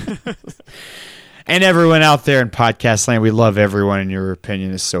 And everyone out there in podcast land, we love everyone, and your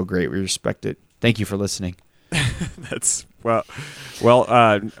opinion is so great. We respect it. Thank you for listening. That's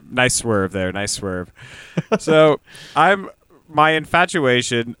nice swerve there. Nice swerve. So my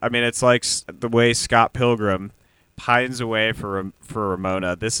infatuation. I mean, it's like the way Scott Pilgrim pines away for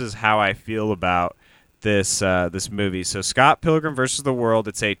Ramona. This is how I feel about this movie. So Scott Pilgrim versus the World.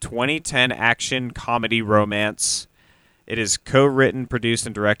 It's a 2010 action comedy romance. It is co-written, produced,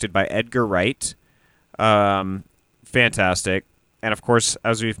 and directed by Edgar Wright. Fantastic. And of course,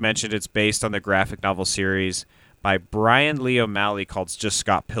 as we've mentioned, it's based on the graphic novel series by Brian Lee O'Malley called just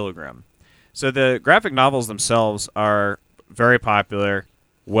Scott Pilgrim. So the graphic novels themselves are very popular,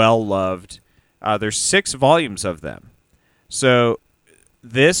 well loved. There's 6 volumes of them. So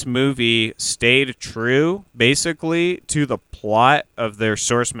this movie stayed true, basically, to the plot of their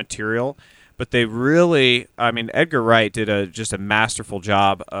source material. But they really, Edgar Wright did just a masterful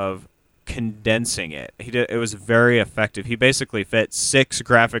job of condensing it. It was very effective. He basically fit 6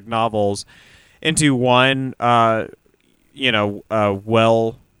 graphic novels into one, well-paced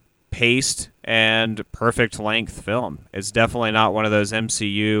and perfect length film. It's definitely not one of those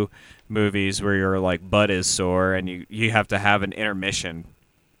MCU movies where your butt is sore and you have to have an intermission.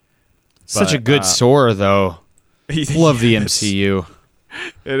 Such a good sore, though. Love the MCU.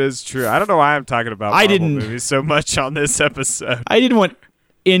 It is true. I don't know why I'm talking about Marvel movies so much on this episode. I didn't want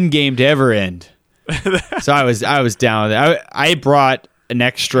Endgame to ever end, so I was down with it. I brought an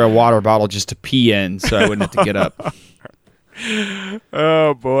extra water bottle just to pee in, so I wouldn't have to get up.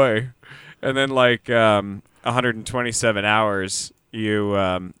 Oh boy! And then 127 hours,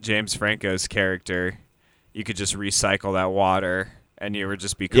 James Franco's character, you could just recycle that water, and you were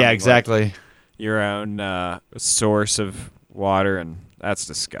just becoming exactly your own source of water, and that's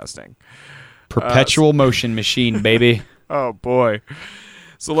disgusting. Perpetual motion machine, baby. Oh boy.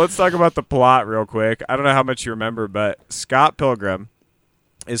 So let's talk about the plot real quick. I don't know how much you remember, but Scott Pilgrim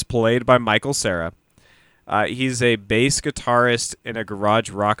is played by Michael Cera. He's a bass guitarist in a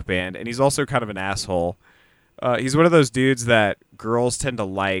garage rock band, and he's also kind of an asshole. He's one of those dudes that girls tend to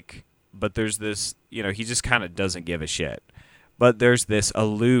like, but there's this, he just kind of doesn't give a shit. But there's this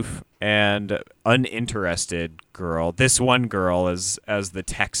aloof and uninterested girl. This one girl, as the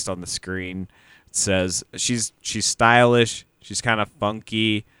text on the screen says, she's stylish. She's kind of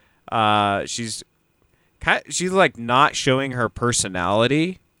funky. She's not showing her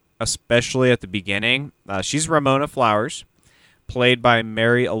personality, especially at the beginning. She's Ramona Flowers, played by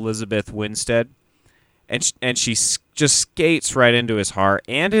Mary Elizabeth Winstead, and she just skates right into his heart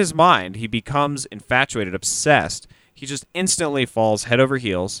and his mind. He becomes infatuated, obsessed. He just instantly falls head over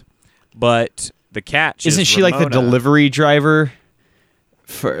heels. But the catch Isn't is she Ramona. like the delivery driver?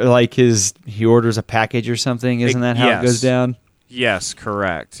 For he orders a package or something. Isn't that how it goes down? Yes,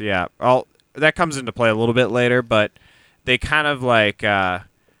 correct. Yeah, that comes into play a little bit later, but they kind of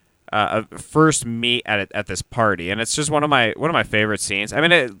first meet at this party, and it's just one of my favorite scenes. I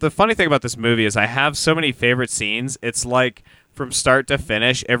mean, the funny thing about this movie is I have so many favorite scenes. It's like from start to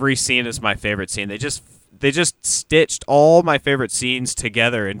finish, every scene is my favorite scene. They just stitched all my favorite scenes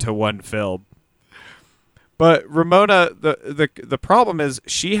together into one film. But Ramona, the problem is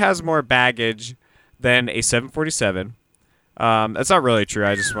she has more baggage than a 747. That's not really true.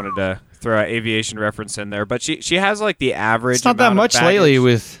 I just wanted to throw an aviation reference in there. But she has the average. It's not that amount much of baggage. lately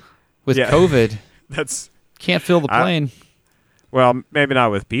with Yeah. COVID. That's Can't fill the plane. well, maybe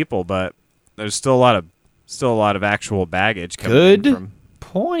not with people, but there's still a lot of actual baggage coming in Good from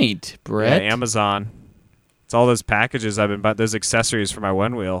point, Brett. Amazon. It's all those packages I've been buying, those accessories for my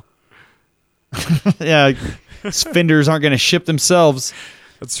one wheel. Yeah, fenders aren't going to ship themselves.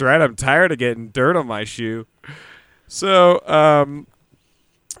 That's right. I'm tired of getting dirt on my shoe. So,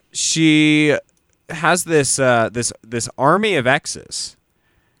 she has this army of exes,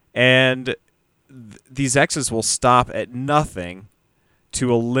 and these exes will stop at nothing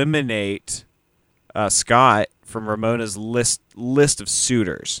to eliminate Scott from Ramona's list of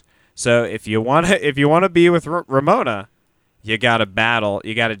suitors. So if you want to be with Ramona, you got to battle.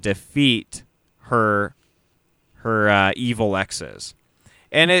 You got to defeat her evil exes.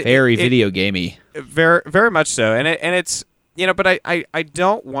 And Very video gamey. Very, very much so. And it's but I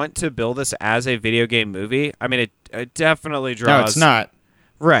don't want to bill this as a video game movie. I mean, it definitely draws. No, it's not.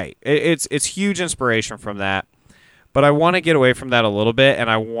 Right. It's huge inspiration from that. But I want to get away from that a little bit,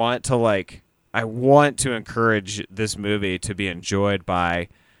 and I want to encourage this movie to be enjoyed by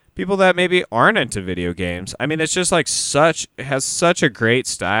people that maybe aren't into video games. I mean, it's just like it has such a great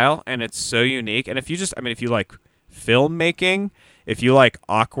style, and it's so unique. And if you like filmmaking, if you like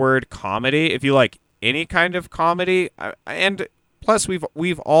awkward comedy, if you like any kind of comedy, and plus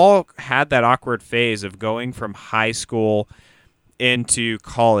we've all had that awkward phase of going from high school into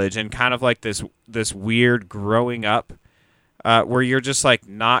college and kind of like this weird growing up where you're just like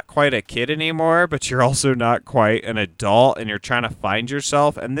not quite a kid anymore, but you're also not quite an adult, and you're trying to find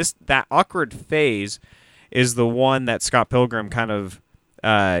yourself. And that awkward phase is the one that Scott Pilgrim kind of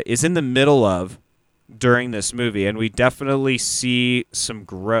is in the middle of during this movie, and we definitely see some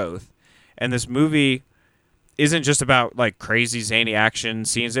growth. And this movie isn't just about like crazy zany action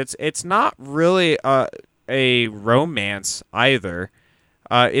scenes. It's not really a romance either.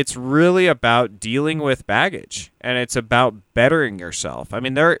 It's really about dealing with baggage, and it's about bettering yourself. I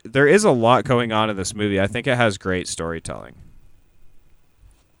mean, there is a lot going on in this movie. I think it has great storytelling.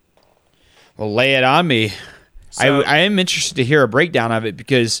 Well, lay it on me. So, I am interested to hear a breakdown of it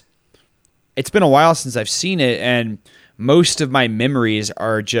because it's been a while since I've seen it, and most of my memories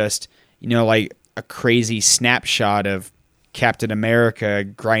are just, like a crazy snapshot of Captain America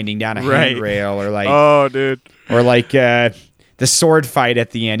grinding down a handrail, or like, oh, dude, or like the sword fight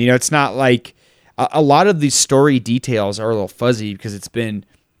at the end. It's not like a lot of these story details are a little fuzzy because it's been,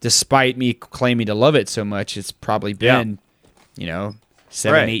 despite me claiming to love it so much, it's probably been,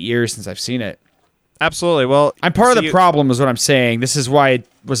 7-8 years since I've seen it. Absolutely. Well, I'm part of the problem is what I'm saying. This is why it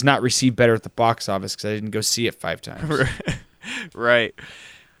was not received better at the box office, because I didn't go see it 5 times. Right.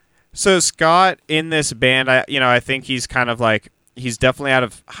 So Scott in this band, I think he's kind of like, he's definitely out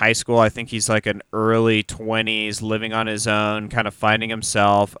of high school. I think he's like an early 20s, living on his own, kind of finding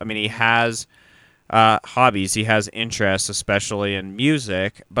himself. I mean, he has hobbies. He has interests, especially in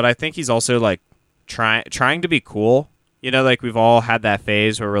music. But I think he's also like trying to be cool. Like we've all had that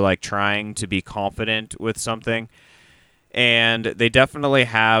phase where we're like trying to be confident with something. And they definitely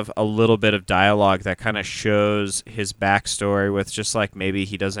have a little bit of dialogue that kind of shows his backstory with just like maybe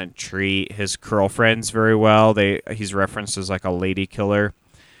he doesn't treat his girlfriends very well. He's referenced as like a lady killer.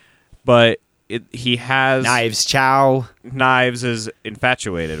 But he has... Knives is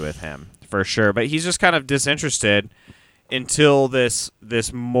infatuated with him, for sure. But he's just kind of disinterested until this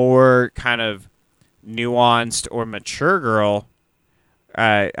more kind of nuanced or mature girl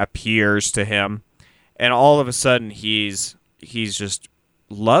appears to him. And all of a sudden, he's just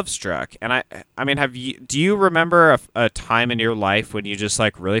love struck. And I mean, do you remember a time in your life when you just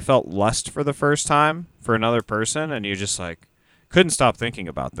like really felt lust for the first time for another person, and you just like couldn't stop thinking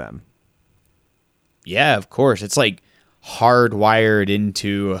about them? Yeah, of course. It's like hardwired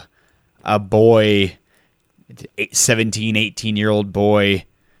into a boy, 17, 18-year-old boy.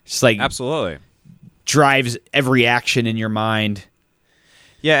 Just like absolutely drives every action in your mind.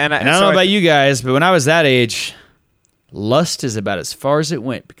 Yeah, and I don't know about you guys, but when I was that age, lust is about as far as it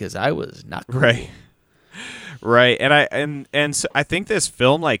went because I was not cool. Right. And so I think this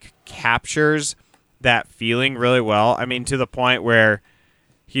film like captures that feeling really well. I mean, to the point where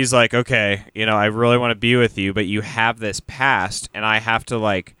he's like, okay, I really want to be with you, but you have this past, and I have to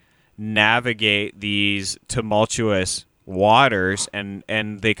like navigate these tumultuous waters, and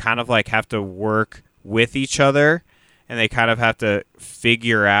they kind of like have to work with each other. And they kind of have to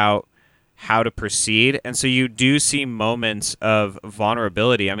figure out how to proceed. And so you do see moments of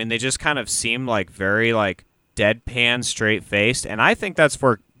vulnerability. I mean, they just kind of seem like very like deadpan, straight-faced. And I think that's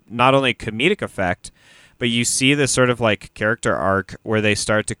for not only comedic effect, but you see this sort of like character arc where they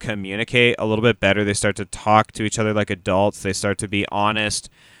start to communicate a little bit better. They start to talk to each other like adults. They start to be honest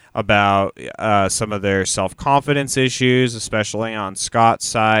about some of their self-confidence issues, especially on Scott's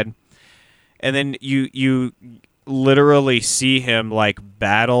side. And then you literally see him like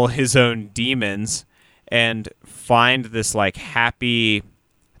battle his own demons and find this like happy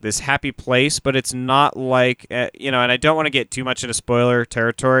place, but it's not like and I don't want to get too much into spoiler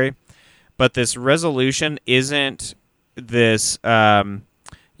territory, but this resolution isn't this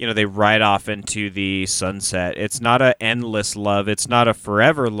they ride off into the sunset. It's not an endless love. It's not a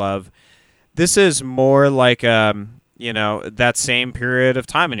forever love. This is more like that same period of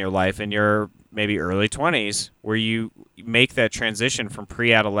time in your life, in your maybe early 20s, where you make that transition from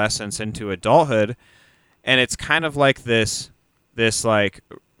pre-adolescence into adulthood, and it's kind of like this like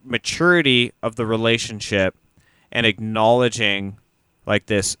maturity of the relationship and acknowledging like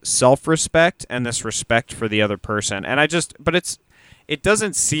this self-respect and this respect for the other person. And it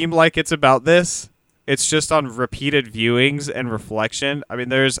doesn't seem like it's about this. It's just on repeated viewings and reflection. I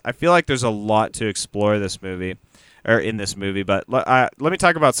mean, I feel like there's a lot to explore in this movie, but let me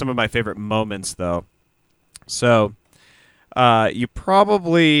talk about some of my favorite moments, though. So, You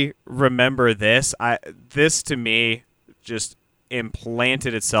probably remember this. This to me just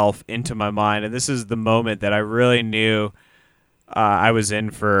implanted itself into my mind, and this is the moment that I really knew I was in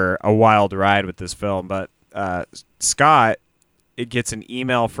for a wild ride with this film. But Scott, it gets an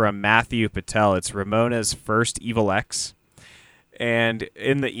email from Matthew Patel. It's Ramona's first Evil X, and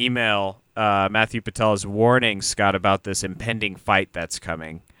in the email, Matthew Patel is warning Scott about this impending fight that's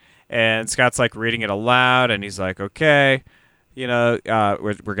coming. And Scott's like reading it aloud, and he's like, "Okay,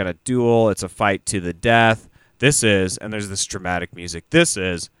 we're gonna duel. It's a fight to the death. And there's this dramatic music.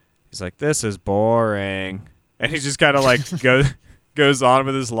 He's like, this is boring," and he just kind of like goes on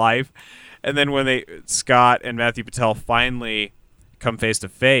with his life. And then when Scott and Matthew Patel finally come face to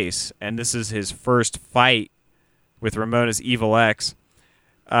face, and this is his first fight with Ramona's Evil X,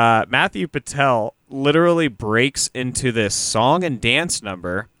 Matthew Patel literally breaks into this song and dance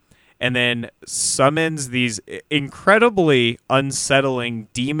number, and then summons these incredibly unsettling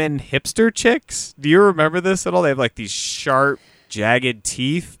demon hipster chicks. Do you remember this at all? They have like these sharp, jagged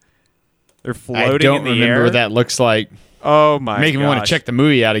teeth. They're floating in the air. I don't remember what that looks like. Oh my gosh. Making me want to check the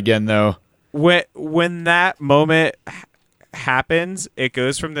movie out again, though. When that moment happens, it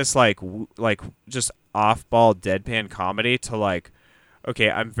goes from this like just off-ball deadpan comedy to like,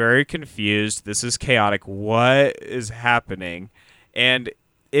 okay, I'm very confused. This is chaotic. What is happening? And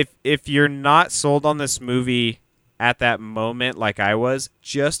if you're not sold on this movie at that moment like I was,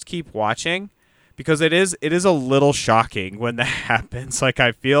 just keep watching, because it is a little shocking when that happens. Like,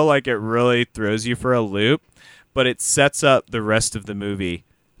 I feel like it really throws you for a loop, but it sets up the rest of the movie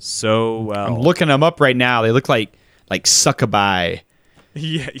so well. I'm looking them up right now. They look like succubi.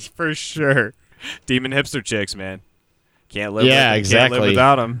 Yeah, for sure. Demon hipster chicks, man. Can't live exactly. Can't live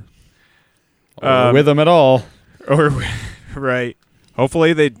without them. Or with them at all. Right.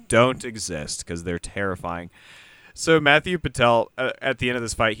 Hopefully they don't exist, because they're terrifying. So Matthew Patel, at the end of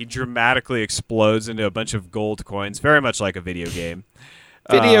this fight, he dramatically explodes into a bunch of gold coins, very much like a video game.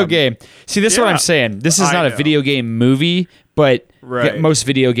 Video game. See, this is what I'm saying. This is not a video game movie, but most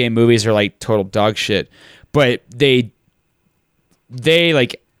video game movies are like total dog shit. But they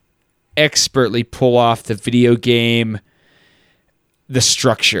like expertly pull off the video game, the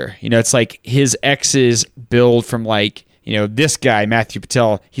structure. It's like his X's build from like, this guy, Matthew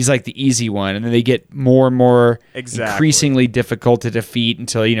Patel, he's like the easy one. And then they get more and more increasingly difficult to defeat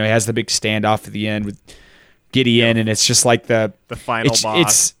until, he has the big standoff at the end with Gideon. And it's just like the final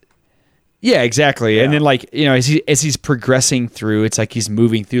boss. Yeah, exactly. Yeah. And then like, as he's progressing through, it's like he's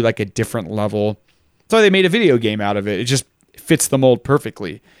moving through like a different level. That's why they made a video game out of it. It just fits the mold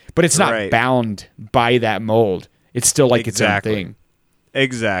perfectly. But it's not bound by that mold. It's still like its own thing.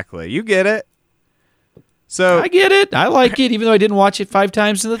 Exactly. You get it. So I get it. I like it, even though I didn't watch it 5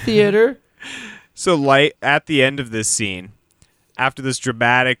 times in the theater. So at the end of this scene, after this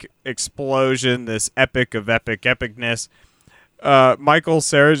dramatic explosion, this epic of epicness, Michael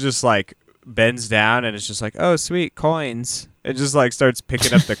Cera just like bends down and it's just like, oh, sweet, coins. It just like starts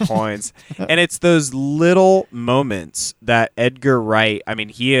picking up the coins. And it's those little moments that Edgar Wright, I mean,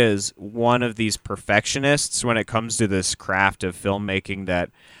 he is one of these perfectionists when it comes to this craft of filmmaking that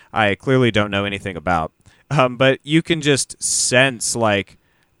I clearly don't know anything about. But you can just sense like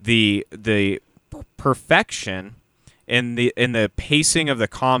the perfection in the pacing of the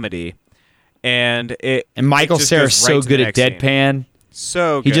comedy, and Michael Cera's so good at deadpan. Scene.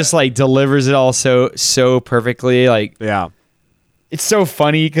 So good. He just like delivers it all so perfectly. Like, yeah, it's so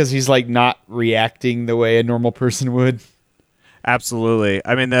funny because he's like not reacting the way a normal person would. Absolutely.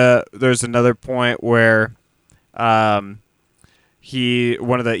 I mean, there's another point where one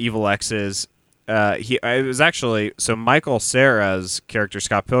of the evil X's. It was actually, so Michael Cera's character,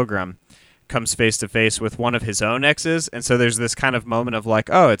 Scott Pilgrim, comes face to face with one of his own exes, and so there's this kind of moment of like,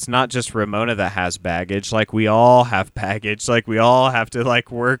 oh, it's not just Ramona that has baggage, like we all have baggage, like we all have to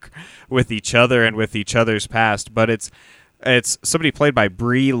like work with each other and with each other's past, but it's somebody played by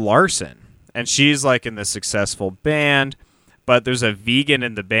Brie Larson, and she's like in this successful band, but there's a vegan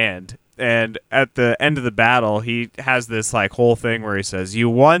in the band. And at the end of the battle, he has this like whole thing where he says, "You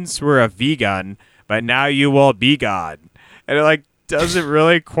once were a vegan, but now you will be God." And it like doesn't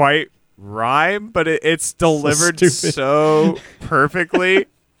really quite rhyme, but it's delivered so perfectly.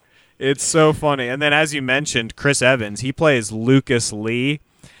 It's so funny. And then, as you mentioned, Chris Evans, he plays Lucas Lee.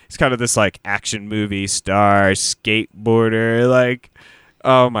 He's kind of this like action movie star, skateboarder. Like,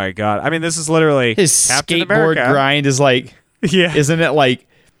 oh my god! I mean, this is literally his Captain skateboard America. grind is like, isn't it like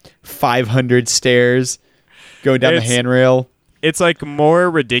 500 stairs going down the handrail? It's like more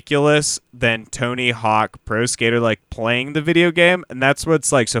ridiculous than Tony Hawk Pro Skater like playing the video game, and that's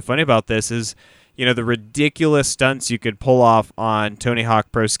what's like so funny about this is the ridiculous stunts you could pull off on Tony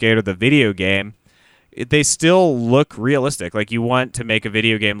Hawk Pro Skater, the video game, they still look realistic. Like, you want to make a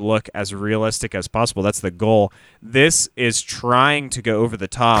video game look as realistic as possible. That's the goal. This is trying to go over the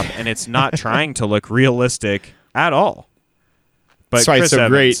top, and it's not trying to look realistic at all. But That's why Chris it's so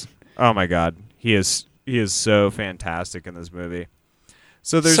Evans, great. Oh my God, he is so fantastic in this movie.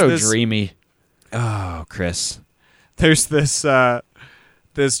 So there's so this dreamy. Oh, Chris, there's this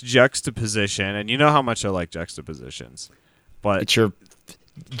this juxtaposition, and you know how much I like juxtapositions, but It's your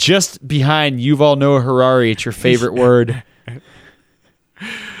just behind Yuval Noah Harari. It's your favorite word.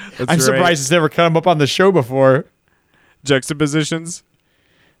 I'm surprised it's never come up on the show before. Juxtapositions.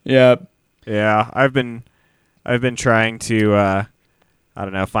 Yeah. Yeah, I've been trying to I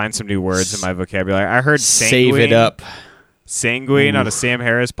don't know, find some new words in my vocabulary. I heard Save it up. Sanguine on a Sam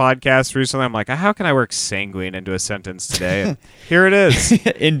Harris podcast recently. I'm like, how can I work sanguine into a sentence today? And here it is.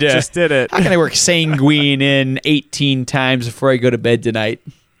 Just did it. How can I work sanguine in 18 times before I go to bed tonight?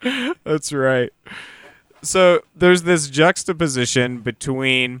 That's right. So there's this juxtaposition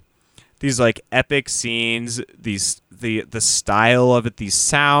between these like epic scenes, the style of it, these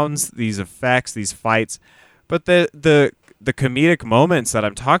sounds, these effects, these fights, but the comedic moments that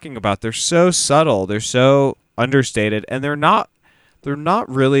I'm talking about, they're so subtle, they're so understated, and they're not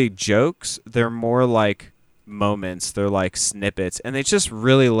really jokes. They're more like moments. They're like snippets, and they just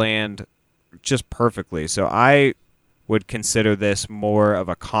really land just perfectly. So I would consider this more of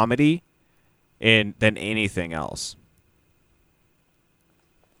a comedy than anything else.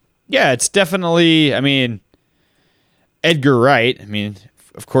 Yeah, it's definitely, I mean, Edgar Wright. I mean,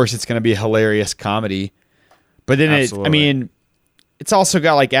 of course it's going to be a hilarious comedy. But then it's also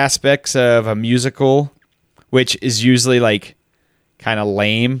got like aspects of a musical, which is usually like kind of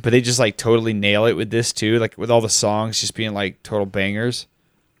lame, but they just like totally nail it with this too, like with all the songs just being like total bangers.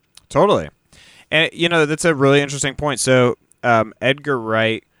 Totally. And that's a really interesting point. So Edgar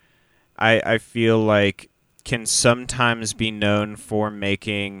Wright, I feel like, can sometimes be known for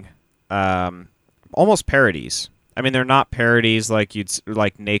making almost parodies. I mean, they're not parodies like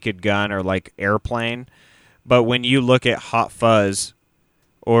like Naked Gun or like Airplane, but when you look at Hot Fuzz,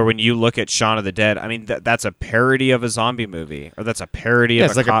 or when you look at Shaun of the Dead, I mean, that's a parody of a zombie movie, or that's a parody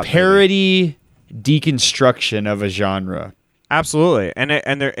of a cop movie. It's like a parody deconstruction of a genre. Absolutely,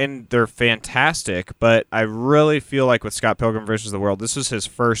 and they're fantastic. But I really feel like with Scott Pilgrim versus the World, this was his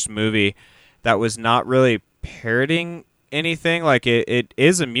first movie that was not really parodying anything. Like it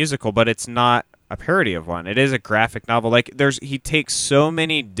is a musical, but it's not a parody of one. It is a graphic novel. Like he takes so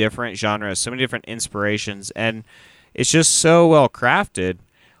many different genres, so many different inspirations, and it's just so well crafted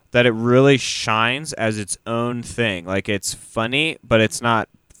that it really shines as its own thing. Like, it's funny, but it's not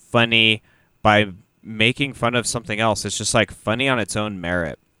funny by making fun of something else. It's just like funny on its own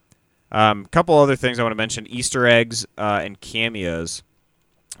merit. Couple other things I want to mention: Easter eggs and cameos.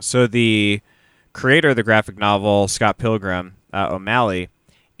 So the creator of the graphic novel, Scott Pilgrim, O'Malley,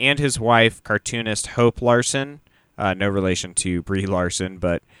 and his wife, cartoonist Hope Larson, no relation to Brie Larson,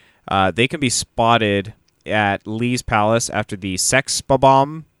 but they can be spotted at Lee's Palace after the Sex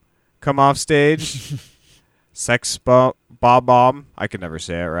Bomb come off stage. Sex Bomb. I could never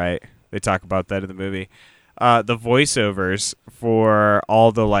say it right. They talk about that in the movie. The voiceovers for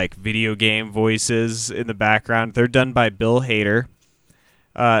all the like video game voices in the background, they're done by Bill Hader.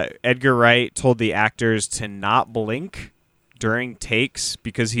 Edgar Wright told the actors to not blink during takes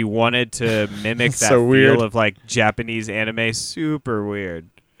because he wanted to mimic that so weird. feel of like Japanese anime. Super weird.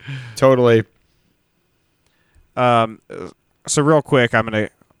 Totally. So real quick,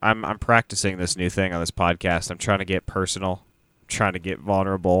 I'm practicing this new thing on this podcast. I'm trying to get personal, I'm trying to get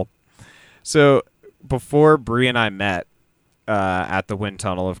vulnerable. So before Bree and I met at the Wind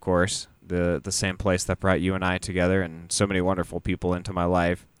Tunnel, of course, the same place that brought you and I together and so many wonderful people into my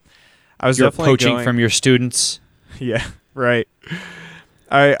life, I was definitely poaching from your students. Yeah, right.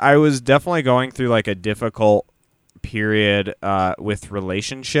 I was definitely going through like a difficult period with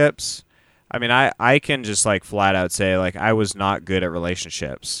relationships. I mean, I can just like flat out say like I was not good at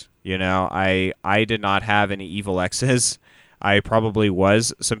relationships. I did not have any evil exes. I probably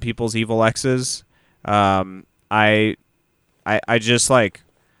was some people's evil exes. I just like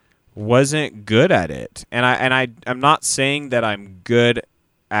wasn't good at it. And I'm not saying that I'm good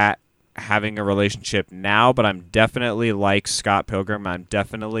at having a relationship now, but I'm definitely like Scott Pilgrim. I'm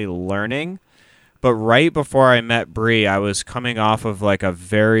definitely learning. But right before I met Bree, I was coming off of like a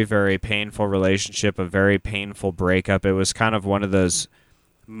very, very painful relationship, a very painful breakup. It was kind of one of those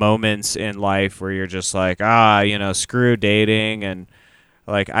moments in life where you're just like, screw dating and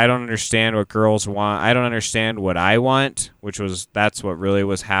Like, I don't understand what girls want. I don't understand what I want, that's what really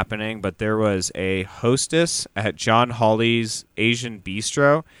was happening. But there was a hostess at John Hawley's Asian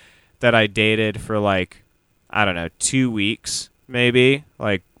Bistro that I dated for like, I don't know, 2 weeks maybe,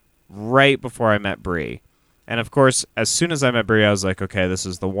 like right before I met Bree. And of course, as soon as I met Bree, I was like, okay, this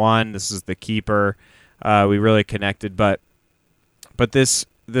is the one. This is the keeper. We really connected. But this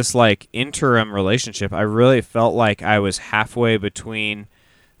like interim relationship, I really felt like I was halfway between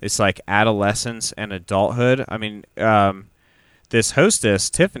this like adolescence and adulthood. I mean, this hostess,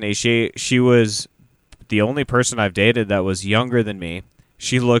 Tiffany, she was the only person I've dated that was younger than me.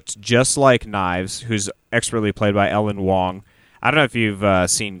 She looked just like Knives, who's expertly played by Ellen Wong. I don't know if you've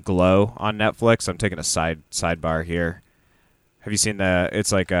seen Glow on Netflix. I'm taking a sidebar here. Have you seen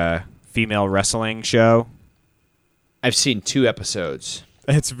it's like a female wrestling show? I've seen 2 episodes.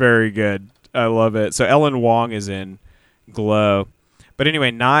 It's very good. I love it. So Ellen Wong is in Glow. But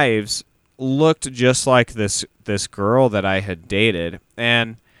anyway, Knives looked just like this girl that I had dated.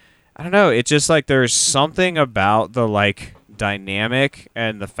 And I don't know, it's just like there's something about the like dynamic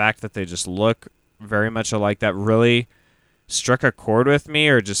and the fact that they just look very much alike that really struck a chord with me,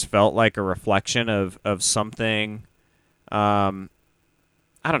 or just felt like a reflection of something.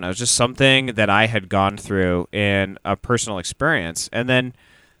 I don't know, just something that I had gone through in a personal experience. And then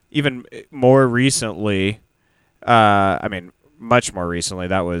even more recently, much more recently,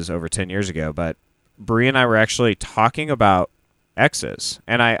 that was over 10 years ago, but Bree and I were actually talking about exes.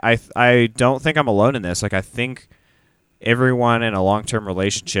 And I don't think I'm alone in this. Like, I think everyone in a long-term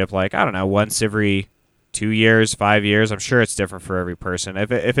relationship, like, I don't know, once every 2 years, 5 years, I'm sure it's different for every person.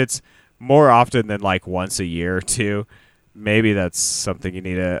 If it's more often than like once a year or two, maybe that's something you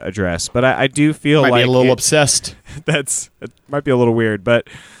need to address. But I do feel Might like be a little obsessed. it might be a little weird, but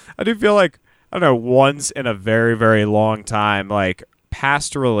I do feel like, I don't know, once in a very, very long time, like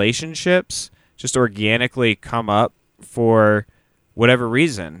past relationships just organically come up for whatever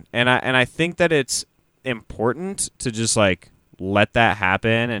reason. And I think that it's important to just like let that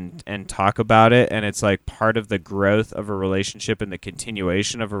happen and talk about it. And it's like part of the growth of a relationship and the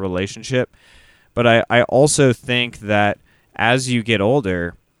continuation of a relationship. But I also think that as you get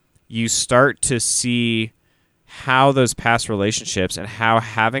older, you start to see how those past relationships and how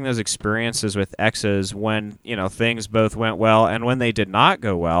having those experiences with exes when, you know, things both went well and when they did not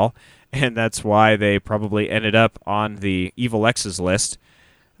go well, and that's why they probably ended up on the evil exes list.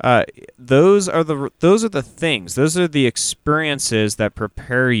 Those are the things. Those are the experiences that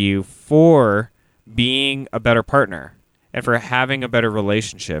prepare you for being a better partner, and for having a better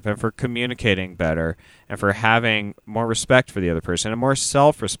relationship, and for communicating better, and for having more respect for the other person and more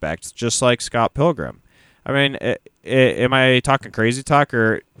self-respect, just like Scott Pilgrim. I mean, am I talking crazy talk,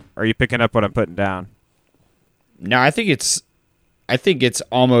 or are you picking up what I'm putting down? No, I think it's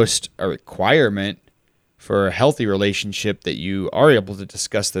almost a requirement for a healthy relationship that you are able to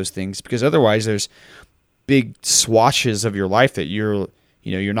discuss those things, because otherwise there's big swatches of your life that you're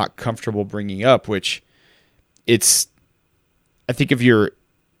not comfortable bringing up, which I think if you're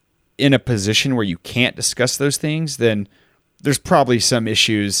in a position where you can't discuss those things, then there's probably some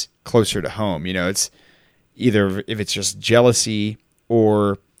issues closer to home. You know, it's either if it's just jealousy,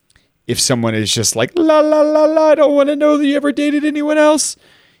 or if someone is just like, la, la, la, la, I don't want to know that you ever dated anyone else.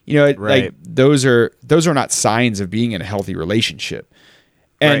 You know, right. Like those are not signs of being in a healthy relationship.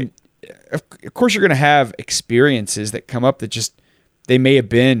 And of course you're going to have experiences that come up that just, they may have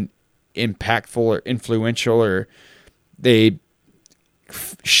been impactful or influential, or they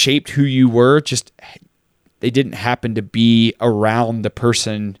shaped who you were. Just, they didn't happen to be around the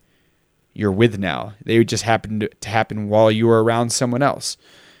person you're with now. They just happened to happen while you were around someone else.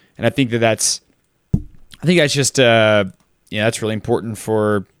 And I think that's just, that's really important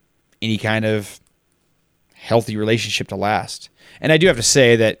for any kind of healthy relationship to last. And I do have to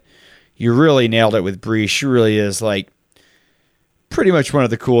say that you really nailed it with Bree. She really is like pretty much one of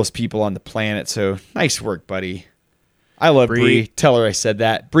the coolest people on the planet. So nice work, buddy. I love Bree. Tell her I said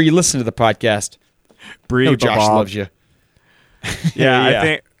that. Bree, listen to the podcast. Bree, no, Josh loves you.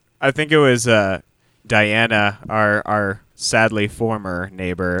 Yeah, I think it was Diana, our sadly former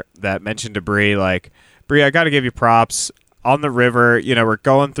neighbor, that mentioned to Bree, like, Bree, I got to give you props. On the river, you know, we're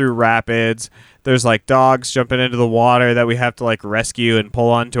going through rapids. There's like dogs jumping into the water that we have to like rescue and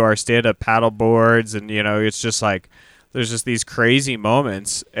pull onto our stand-up paddle boards, and you know, it's just like there's just these crazy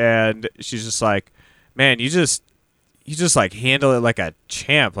moments. And she's just like, man, you just like handle it like a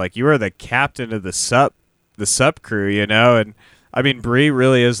champ. Like you are the captain of the sup crew, you know. And I mean, Bree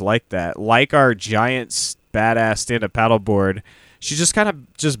really is like that. Like our giant badass stand-up paddleboard, she just kind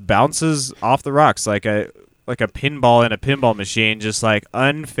of just bounces off the rocks like like a pinball in a pinball machine, just like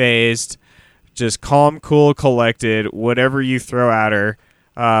unfazed, just calm, cool, collected, whatever you throw at her,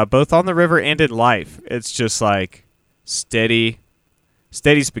 both on the river and in life. It's just like steady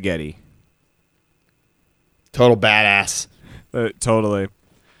spaghetti. Total badass. Totally.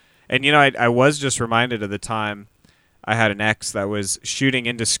 And, I was just reminded of the time I had an ex that was shooting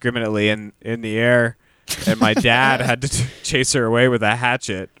indiscriminately in the air, and my dad had to chase her away with a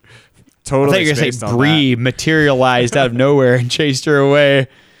hatchet. Totally. I thought you were going to say Bree materialized out of nowhere and chased her away.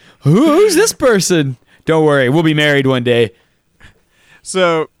 Who's this person? Don't worry, we'll be married one day.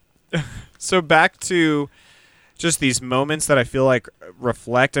 So back to just these moments that I feel like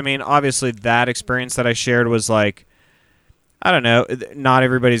reflect. I mean, obviously that experience that I shared was like, I don't know, not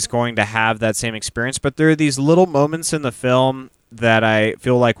everybody's going to have that same experience, but there are these little moments in the film that I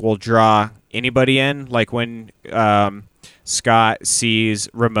feel like will draw anybody in, like when Scott sees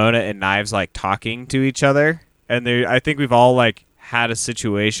Ramona and Knives like talking to each other, and I think we've all like had a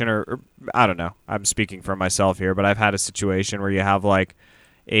situation, or I don't know, I'm speaking for myself here, but I've had a situation where you have like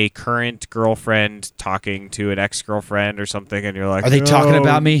a current girlfriend talking to an ex-girlfriend or something, and you're like, are they talking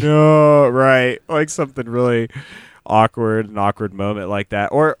about me? No, right, like something really an awkward moment like that,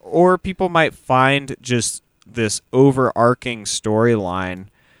 or people might find just this overarching storyline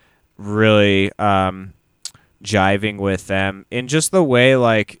really jiving with them in just the way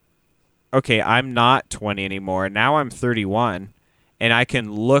like, okay, I'm not 20 anymore, now I'm 31, and I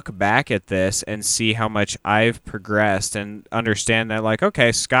can look back at this and see how much I've progressed and understand that like,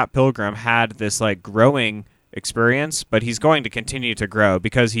 okay, Scott Pilgrim had this like growing experience, but he's going to continue to grow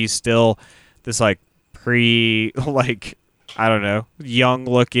because he's still this like like, I don't know, young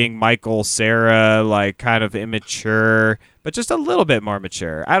looking Michael Cera, like kind of immature, but just a little bit more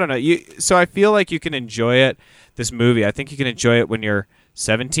mature. I don't know. So I feel like you can enjoy it, this movie. I think you can enjoy it when you're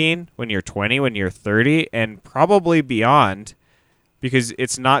 17, when you're 20, when you're 30, and probably beyond, because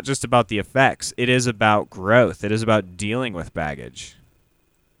it's not just about the effects. It is about growth. It is about dealing with baggage.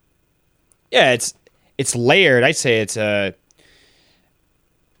 Yeah, it's layered. I'd say it's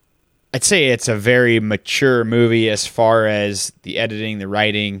a very mature movie as far as the editing, the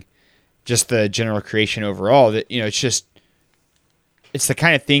writing, just the general creation overall. That it's the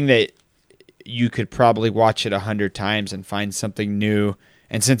kind of thing that you could probably watch it 100 times and find something new.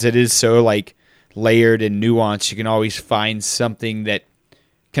 And since it is so like layered and nuanced, you can always find something that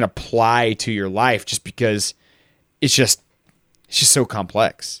can apply to your life, just because it's just so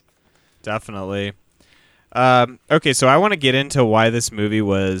complex. Definitely. Okay, so I want to get into why this movie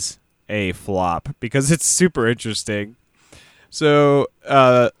was a flop, because it's super interesting. So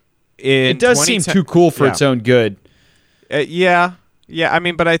it does seem too cool for its own good. Yeah. I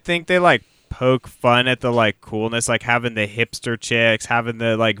mean, but I think they like poke fun at the like coolness, like having the hipster chicks, having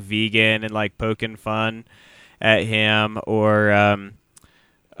the like vegan, and like poking fun at him. Or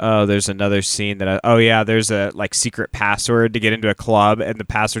there's another scene that there's a like secret password to get into a club, and the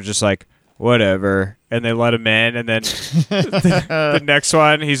password just like whatever, and they let him in, and then the next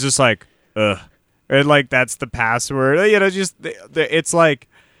one he's just like ugh, and like that's the password. Just it's like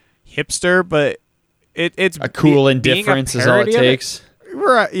hipster, but it's a cool indifference is all it takes.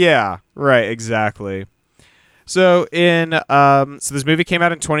 Right? Yeah. Right. Exactly. So so this movie came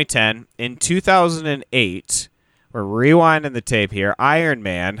out in 2010. In 2008, we're rewinding the tape here. Iron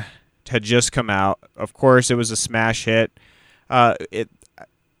Man had just come out. Of course, it was a smash hit.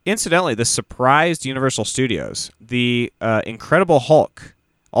 Incidentally, this surprised Universal Studios. The Incredible Hulk,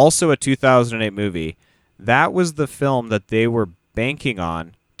 also a 2008 movie, that was the film that they were banking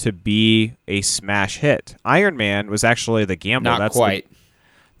on to be a smash hit. Iron Man was actually the gamble. Not quite.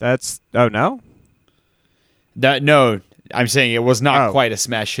 Oh, no? No, I'm saying it was not quite a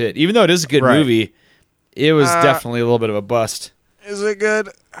smash hit. Even though it is a good movie, it was definitely a little bit of a bust. Is it good?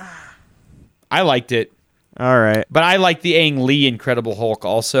 I liked it. All right. But I like the Ang Lee Incredible Hulk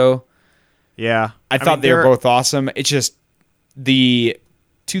also. Yeah. I thought they were both awesome. It's just the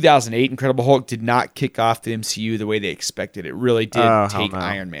 2008 Incredible Hulk did not kick off the MCU the way they expected. It really did take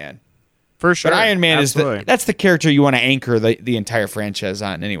Iron Man. For sure. But Iron Man Absolutely. that's the character you want to anchor the entire franchise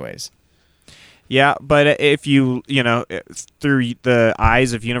on anyways. Yeah, but if you through the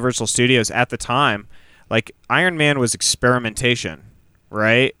eyes of Universal Studios at the time, like Iron Man was experimentation,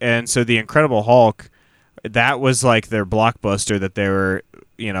 right? And so the Incredible Hulk, that was like their blockbuster that they were,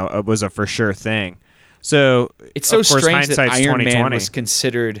 it was a for sure thing. So it's so strange that Iron 2020. Man was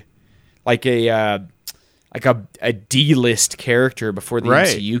considered like a D-list character before the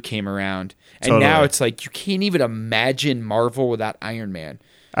MCU came around, and now it's like you can't even imagine Marvel without Iron Man.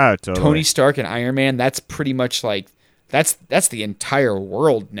 Oh, totally. Tony Stark and Iron Man, that's pretty much like that's the entire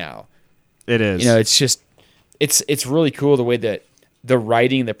world now. It is. It's just it's really cool the way that the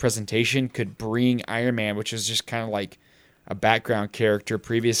writing, the presentation could bring Iron Man, which is just kind of like a background character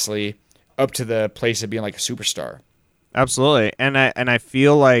previously, up to the place of being like a superstar. Absolutely. And I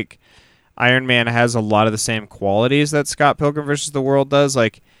feel like Iron Man has a lot of the same qualities that Scott Pilgrim versus the World does.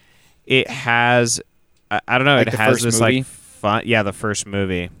 Like, it has, I don't know, Like it the has first this movie? like fun, yeah, the first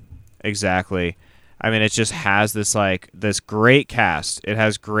movie, exactly. I mean, it just has this like this great cast. It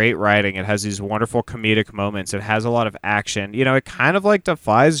has great writing. It has these wonderful comedic moments. It has a lot of action. You know, it kind of like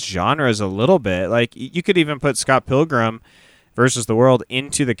defies genres a little bit. Like, you could even put Scott Pilgrim versus the World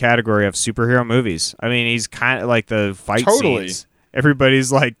into the category of superhero movies. I mean, he's kind of like the fight Totally. scenes.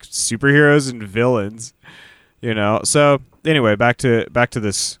 Everybody's like superheroes and villains, you know. So anyway, back to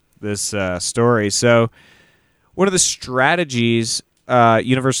this story. So one of the strategies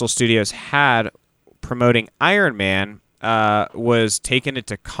Universal Studios had promoting Iron Man was taking it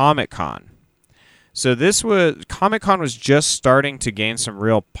to Comic-Con. So Comic-Con was just starting to gain some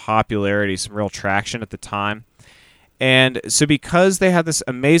real popularity, some real traction at the time. And so because they had this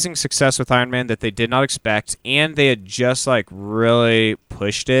amazing success with Iron Man that they did not expect, and they had just like really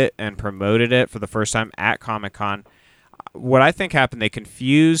pushed it and promoted it for the first time at Comic-Con, what I think happened, they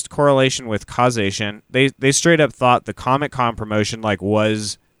confused correlation with causation. They straight up thought the Comic-Con promotion like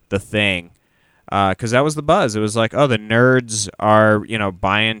was the thing. Because that was the buzz. It was like, oh, the nerds are, you know,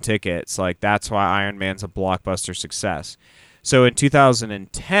 buying tickets. Like, that's why Iron Man's a blockbuster success. So in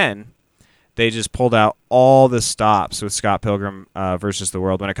 2010, they just pulled out all the stops with Scott Pilgrim versus the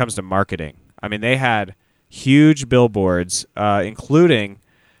World when it comes to marketing. I mean, they had huge billboards, including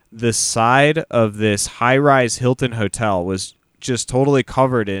the side of this high-rise Hilton hotel was just totally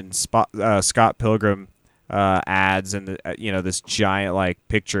covered in Scott Pilgrim ads, and this giant like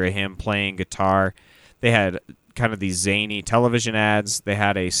picture of him playing guitar. They had kind of these zany television ads. They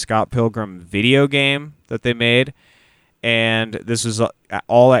had a Scott Pilgrim video game that they made, and this was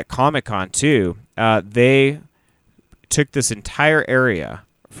all at Comic-Con too. They took this entire area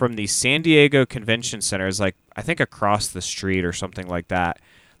from the San Diego Convention Center, is like I think across the street or something like that.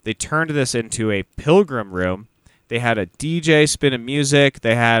 They turned this into a Pilgrim room. They had a DJ spinning music.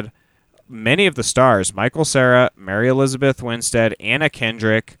 They had many of the stars, Michael Cera, Mary Elizabeth Winstead, Anna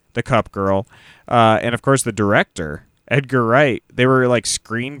Kendrick, the Cup Girl, and of course the director, Edgar Wright. They were like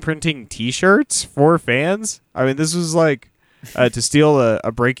screen printing T-shirts for fans. I mean, this was like, to steal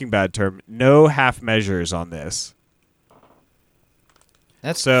a Breaking Bad term, no half measures on this.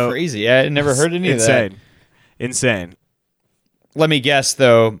 That's So- crazy. I never heard any of that. Insane. Let me guess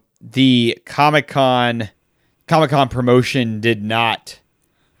though, the Comic-Con promotion did not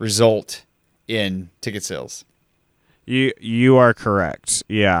result in ticket sales. You are correct.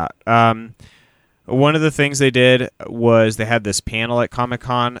 Yeah. One of the things they did was they had this panel at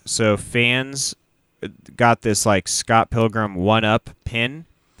Comic-Con, so fans got this like Scott Pilgrim 1-up pin,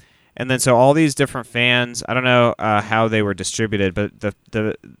 and then so all these different fans, I don't know how they were distributed, but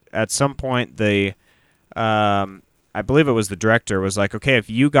the at some point I believe it was the director was like, okay, if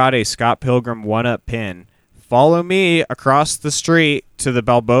you got a Scott Pilgrim 1-up pin, follow me across the street to the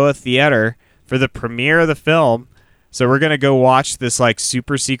Balboa Theater for the premiere of the film. So we're going to go watch this like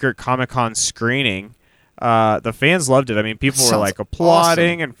super secret Comic-Con screening. The fans loved it. I mean, people were Sounds like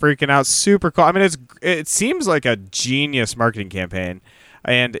applauding and freaking out. Super cool. I mean, it seems like a genius marketing campaign.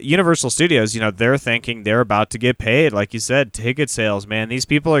 And Universal Studios, they're thinking they're about to get paid. Like you said, ticket sales, man. These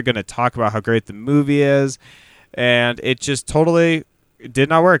people are going to talk about how great the movie is. And it just totally did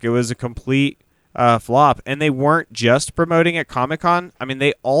not work. It was a complete flop. And they weren't just promoting at Comic-Con. I mean,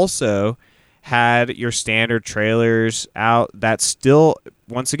 they also had your standard trailers out that still,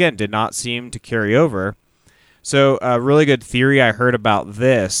 once again, did not seem to carry over. So a really good theory I heard about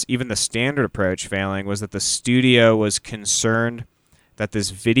this, even the standard approach failing, was that the studio was concerned that this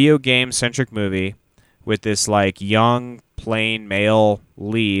video game-centric movie with this like young, plain male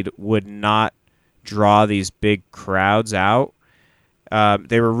lead would not draw these big crowds out.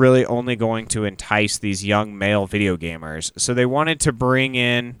 They were really only going to entice these young male video gamers. So they wanted to bring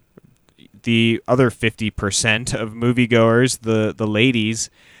in the other 50% of moviegoers, the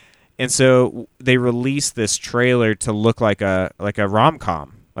ladies. And so they released this trailer to look like a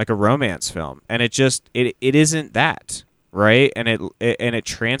rom-com, like a romance film. And it isn't that, right? And it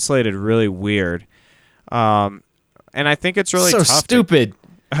translated really weird. And I think it's really so tough. stupid.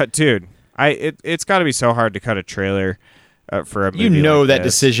 Dude, it's got to be so hard to cut a trailer for a movie. That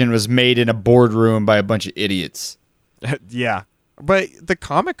this. decision was made in a boardroom by a bunch of idiots. Yeah. But the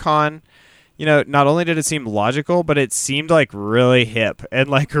Comic-Con, not only did it seem logical, but it seemed like really hip and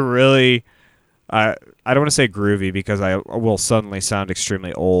like really, I don't want to say groovy because I will suddenly sound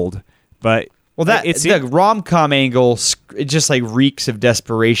extremely old, but Well, that It's the rom-com angle, it just like reeks of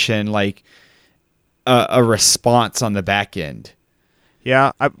desperation, like a response on the back end.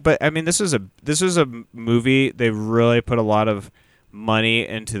 Yeah, but I mean, this was a movie. They really put a lot of money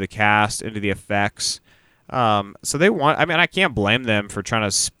into the cast, into the effects. So they want. I mean, I can't blame them for trying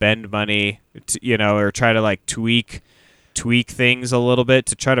to spend money, or try to like tweak things a little bit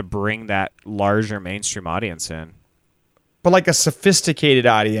to try to bring that larger mainstream audience in. But like a sophisticated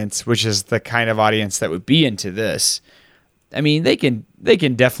audience, which is the kind of audience that would be into this, I mean, they can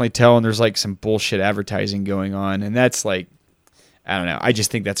definitely tell when there's like some bullshit advertising going on, and that's like, I don't know. I just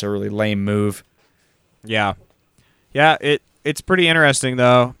think that's a really lame move. Yeah, it's pretty interesting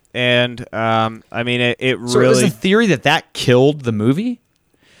though, and I mean, it So really. is the theory that killed the movie,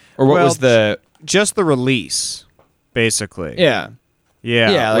 or what was just the release, basically? Yeah,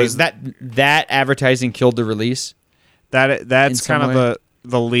 like was that advertising killed the release. That's kind of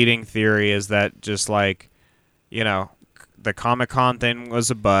the leading theory, is that just like, the Comic-Con thing was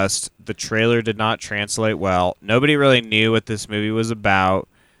a bust. The trailer did not translate well. Nobody really knew what this movie was about,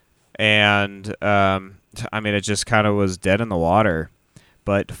 and I mean, it just kind of was dead in the water.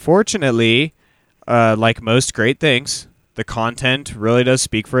 But fortunately, like most great things, the content really does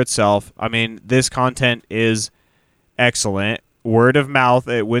speak for itself. I mean, this content is excellent. Word of mouth,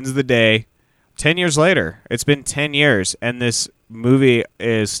 it wins the day. 10 years later, it's been 10 years, and this movie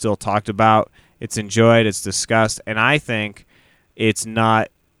is still talked about. It's enjoyed, it's discussed, and I think it's not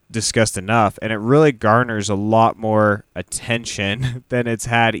discussed enough, and it really garners a lot more attention than it's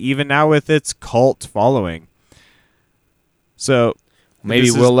had, even now with its cult following. So maybe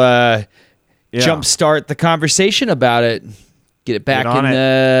we'll jumpstart the conversation about it, get it back in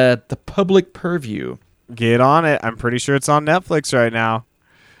the public purview. Get on it. I'm pretty sure it's on Netflix right now.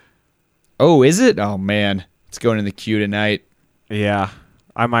 Oh, is it? Oh, man. It's going in the queue tonight. Yeah.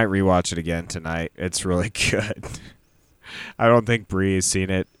 I might rewatch it again tonight. It's really good. I don't think Bree has seen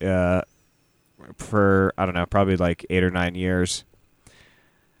it for, I don't know, probably like 8 or 9 years.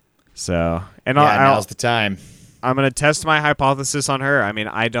 So, and now's the time. I'm going to test my hypothesis on her. I mean,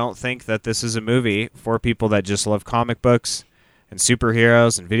 I don't think that this is a movie for people that just love comic books and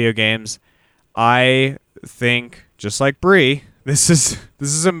superheroes and video games. I think, just like Bree, this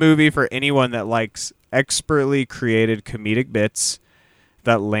is a movie for anyone that likes expertly created comedic bits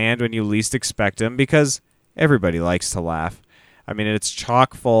that land when you least expect them, because everybody likes to laugh. I mean, it's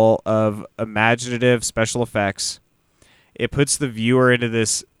chock full of imaginative special effects. It puts the viewer into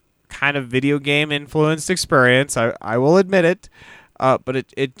this kind of video game influenced experience. I will admit it, but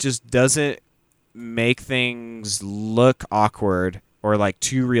it just doesn't make things look awkward or like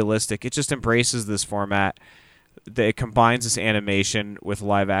too realistic. It just embraces this format. It combines this animation with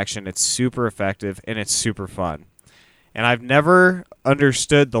live action. It's super effective and it's super fun. And I've never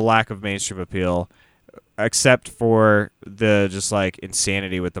understood the lack of mainstream appeal, except for the just like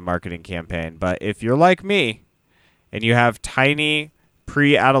insanity with the marketing campaign. But if you're like me and you have tiny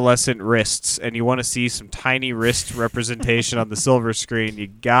pre-adolescent wrists and you want to see some tiny wrist representation on the silver screen, you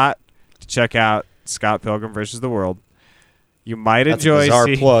got to check out Scott Pilgrim vs. the World. You might enjoy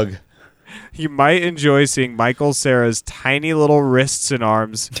plug. You might enjoy seeing Michael Cera's tiny little wrists and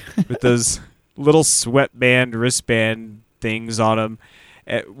arms with those little sweatband wristband things on him,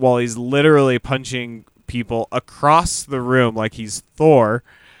 while he's literally punching people across the room like he's Thor,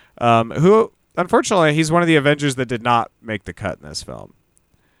 who unfortunately he's one of the Avengers that did not make the cut in this film.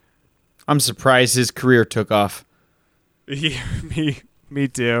 I'm surprised his career took off. Yeah, me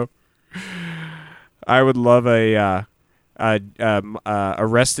too. I would love a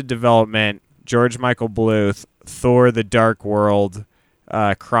Arrested Development, George Michael Bluth, Thor: The Dark World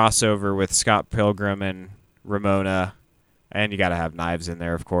crossover with Scott Pilgrim and Ramona, and you got to have knives in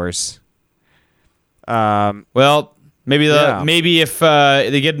there, of course. Well, maybe if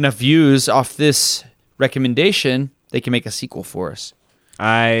they get enough views off this recommendation, they can make a sequel for us.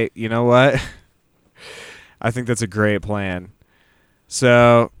 You know what? I think that's a great plan.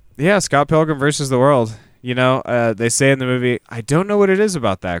 So, yeah, Scott Pilgrim versus the World. They say in the movie, I don't know what it is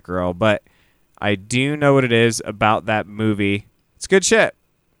about that girl, but I do know what it is about that movie. It's good shit.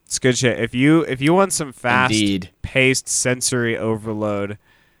 It's good shit. If you want some fast-paced sensory overload,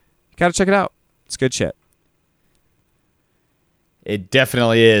 you gotta check it out. It's good shit. It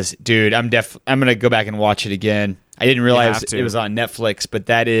definitely is, dude. I'm gonna go back and watch it again. I didn't realize it was on Netflix, but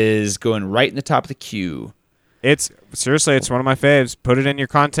that is going right in the top of the queue. It's one of my faves. Put it in your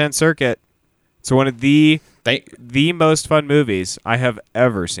content circuit. It's one of the most fun movies I have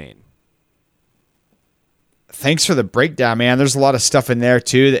ever seen. Thanks for the breakdown, man. There's a lot of stuff in there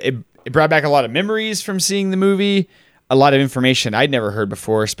too. It brought back a lot of memories from seeing the movie. a lot of information I'd never heard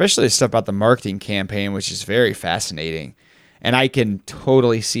before, especially the stuff about the marketing campaign, which is very fascinating. And I can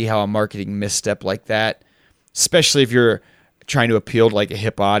totally see how a marketing misstep like that, especially if you're trying to appeal to like a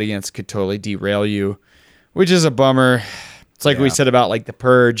hip audience, could totally derail you, which is a bummer. It's like we said about like The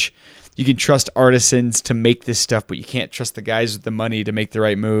Purge. You can trust artisans to make this stuff, but you can't trust the guys with the money to make the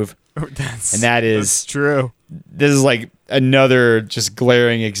right move. That's true. This is like another just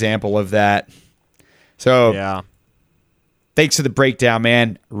glaring example of that. So Yeah. thanks for the breakdown,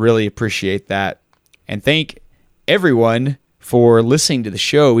 man. Really appreciate that. And thank everyone for listening to the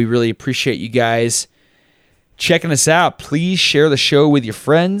show. We really appreciate you guys checking us out. Please share the show with your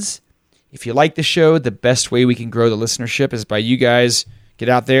friends. If you like the show, the best way we can grow the listenership is by you guys get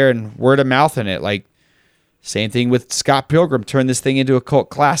out there and word of mouth in it. Like, same thing with Scott Pilgrim. Turn this thing into a cult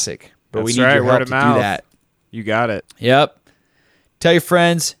classic. But we need your help to do that. You got it. Yep. Tell your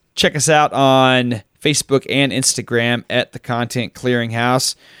friends. Check us out on Facebook and Instagram at The Content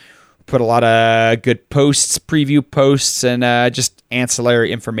Clearinghouse. Put a lot of good posts, preview posts, and just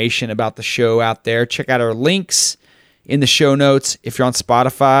ancillary information about the show out there. Check out our links in the show notes if you're on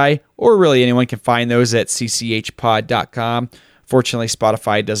Spotify, or really anyone can find those at cchpod.com. Fortunately,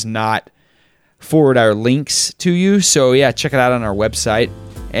 Spotify does not forward our links to you. So, yeah, check it out on our website.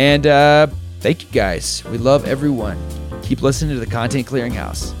 And thank you guys. We love everyone. Keep listening to The Content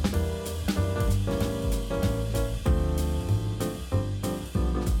Clearinghouse.